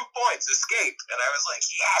goes, 2 points, escape. And I was like,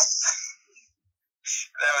 yes!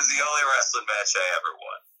 That was the only wrestling match I ever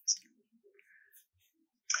won.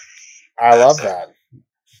 I love that.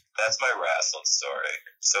 That's my wrestling story.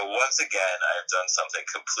 So once again, I have done something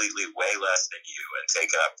completely way less than you and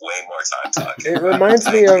taken up way more time talking.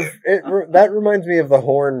 That reminds me of the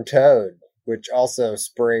horned toad, which also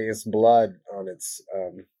sprays blood on its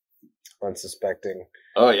unsuspecting.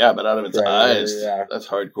 Oh yeah, but out of its eyes. Yeah. That's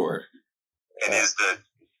hardcore. It's the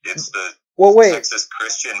Texas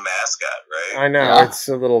Christian mascot, right? I know, yeah. It's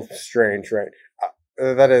a little strange, right?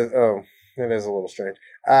 That is a little strange.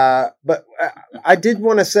 But I did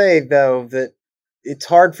want to say, though, that it's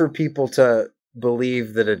hard for people to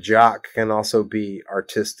believe that a jock can also be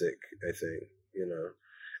artistic, I think,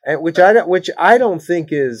 and which I don't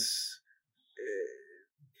think is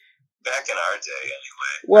back in our day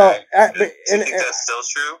anyway. Well, right? Do you think that's still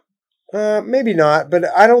true? Maybe not, but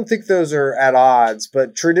I don't think those are at odds,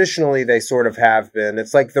 but traditionally they sort of have been.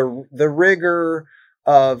 It's like the rigor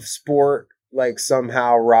of sport like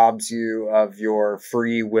somehow robs you of your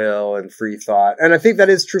free will and free thought. And I think that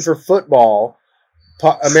is true for football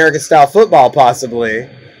American style football, possibly,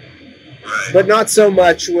 Right. but not so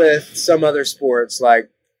much with some other sports like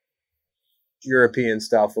European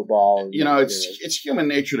style football. You know, it's human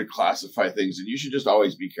nature to classify things, and you should just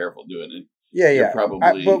always be careful doing it. Yeah, You're yeah. probably.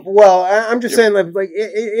 I'm just saying, like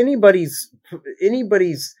anybody's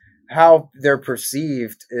how they're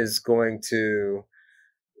perceived is going to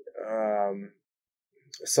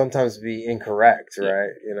sometimes be incorrect,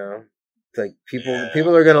 right? You know, like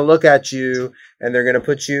people are going to look at you and they're going to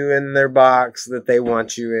put you in their box that they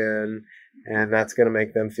want you in, and that's going to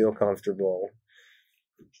make them feel comfortable.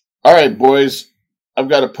 All right, boys, I've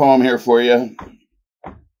got a poem here for you.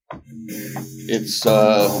 It's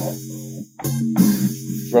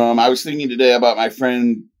from, I was thinking today about my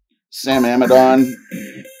friend Sam Amidon,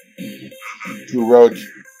 who wrote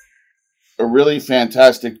a really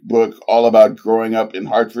fantastic book all about growing up in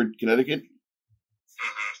Hartford, Connecticut.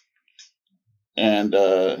 And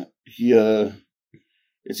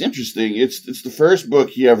it's interesting. It's the first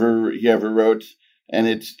book he ever wrote,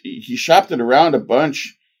 and he shopped it around a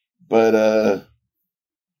bunch, but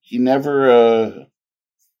he never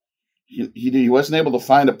he wasn't able to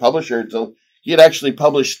find a publisher until he had actually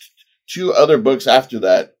published 2 other books after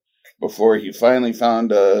that before he finally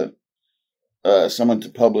found someone to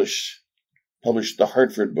publish the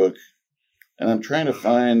Hartford book. And I'm trying to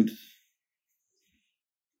find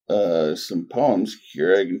some poems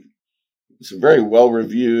here. It's a very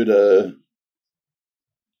well-reviewed...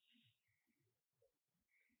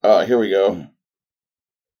 here we go.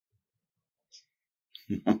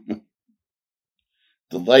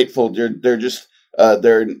 Delightful. They're just...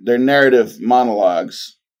 they're narrative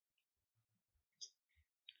monologues.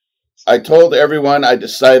 I told everyone I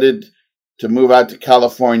decided to move out to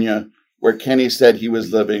California, where Kenny said he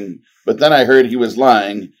was living, but then I heard he was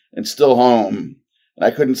lying and still home, and I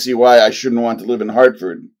couldn't see why I shouldn't want to live in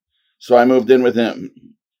Hartford. So I moved in with him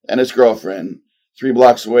and his girlfriend, 3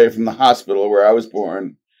 blocks away from the hospital where I was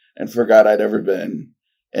born, and forgot I'd ever been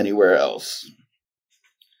anywhere else.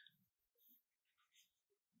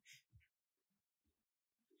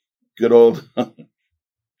 Good old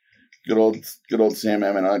Sam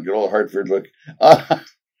Amidon, good old Hartford book.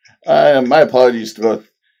 My apologies to both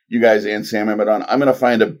you guys and Sam Amidon. I'm going to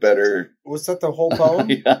find a better... Was that the whole poem?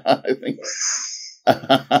 Yeah, I think... I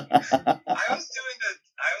was doing the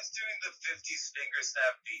 50s finger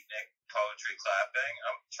snap beatnik poetry clapping.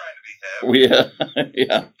 I'm trying to be hip.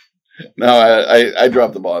 Yeah. No, I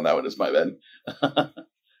dropped the ball on that one. It's my bad.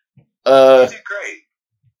 You did great.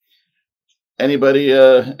 Anybody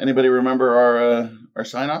remember our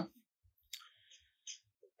sign off?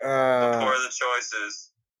 The poor the choices.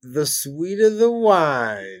 The sweeter the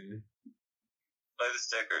wine. Play the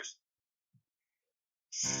stickers.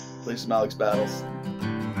 Play some Alex Battles.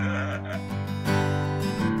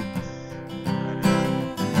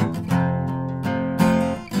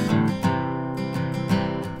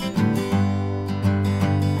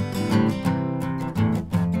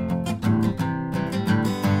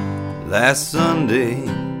 Last Sunday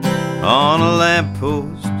on a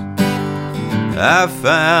lamppost I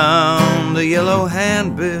found a yellow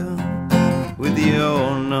handbill with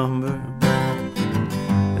your number.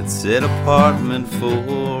 It said apartment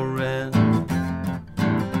for rent.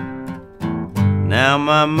 Now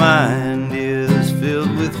my mind is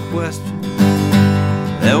filled with questions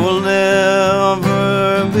that will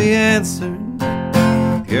never be answered.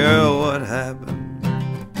 Girl, what happened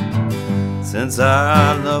since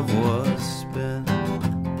our love was spent?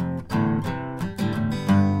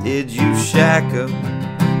 Did you shack up?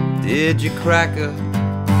 Did you crack up?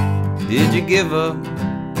 Did you give up?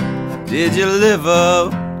 Did you live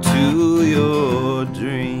up to your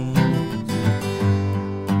dreams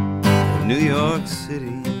of New York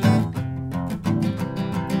City?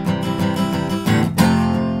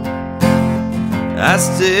 I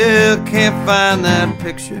still can't find that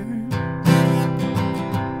picture.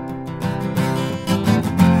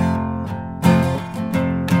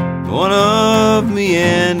 One of me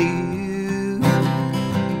and you,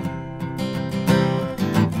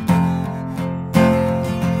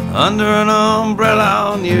 under an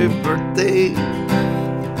umbrella on your birthday.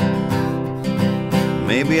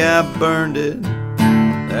 Maybe I burned it.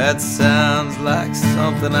 That sounds like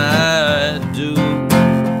something I'd do.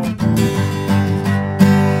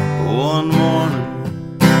 One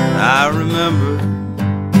morning I remember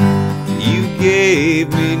you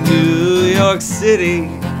gave me New York City.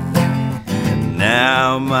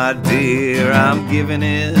 Now, my dear, I'm giving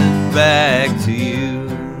it back to you.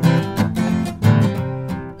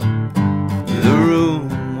 The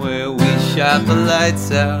room where we shot the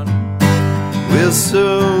lights out will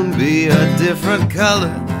soon be a different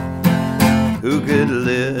color. who could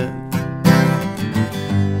live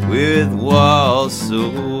with walls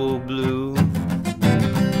so blue?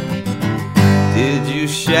 Did you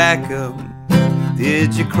shack up?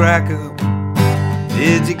 Did you crack up?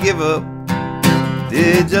 Did you give up?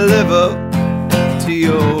 Did you live up to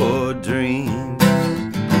your dreams?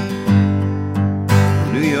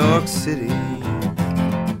 New York City,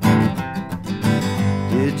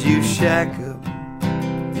 did you shack up?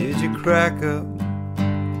 Did you crack up?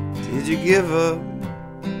 Did you give up?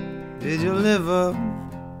 Did you live up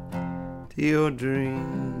to your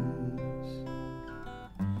dreams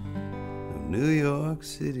of New York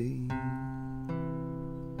City?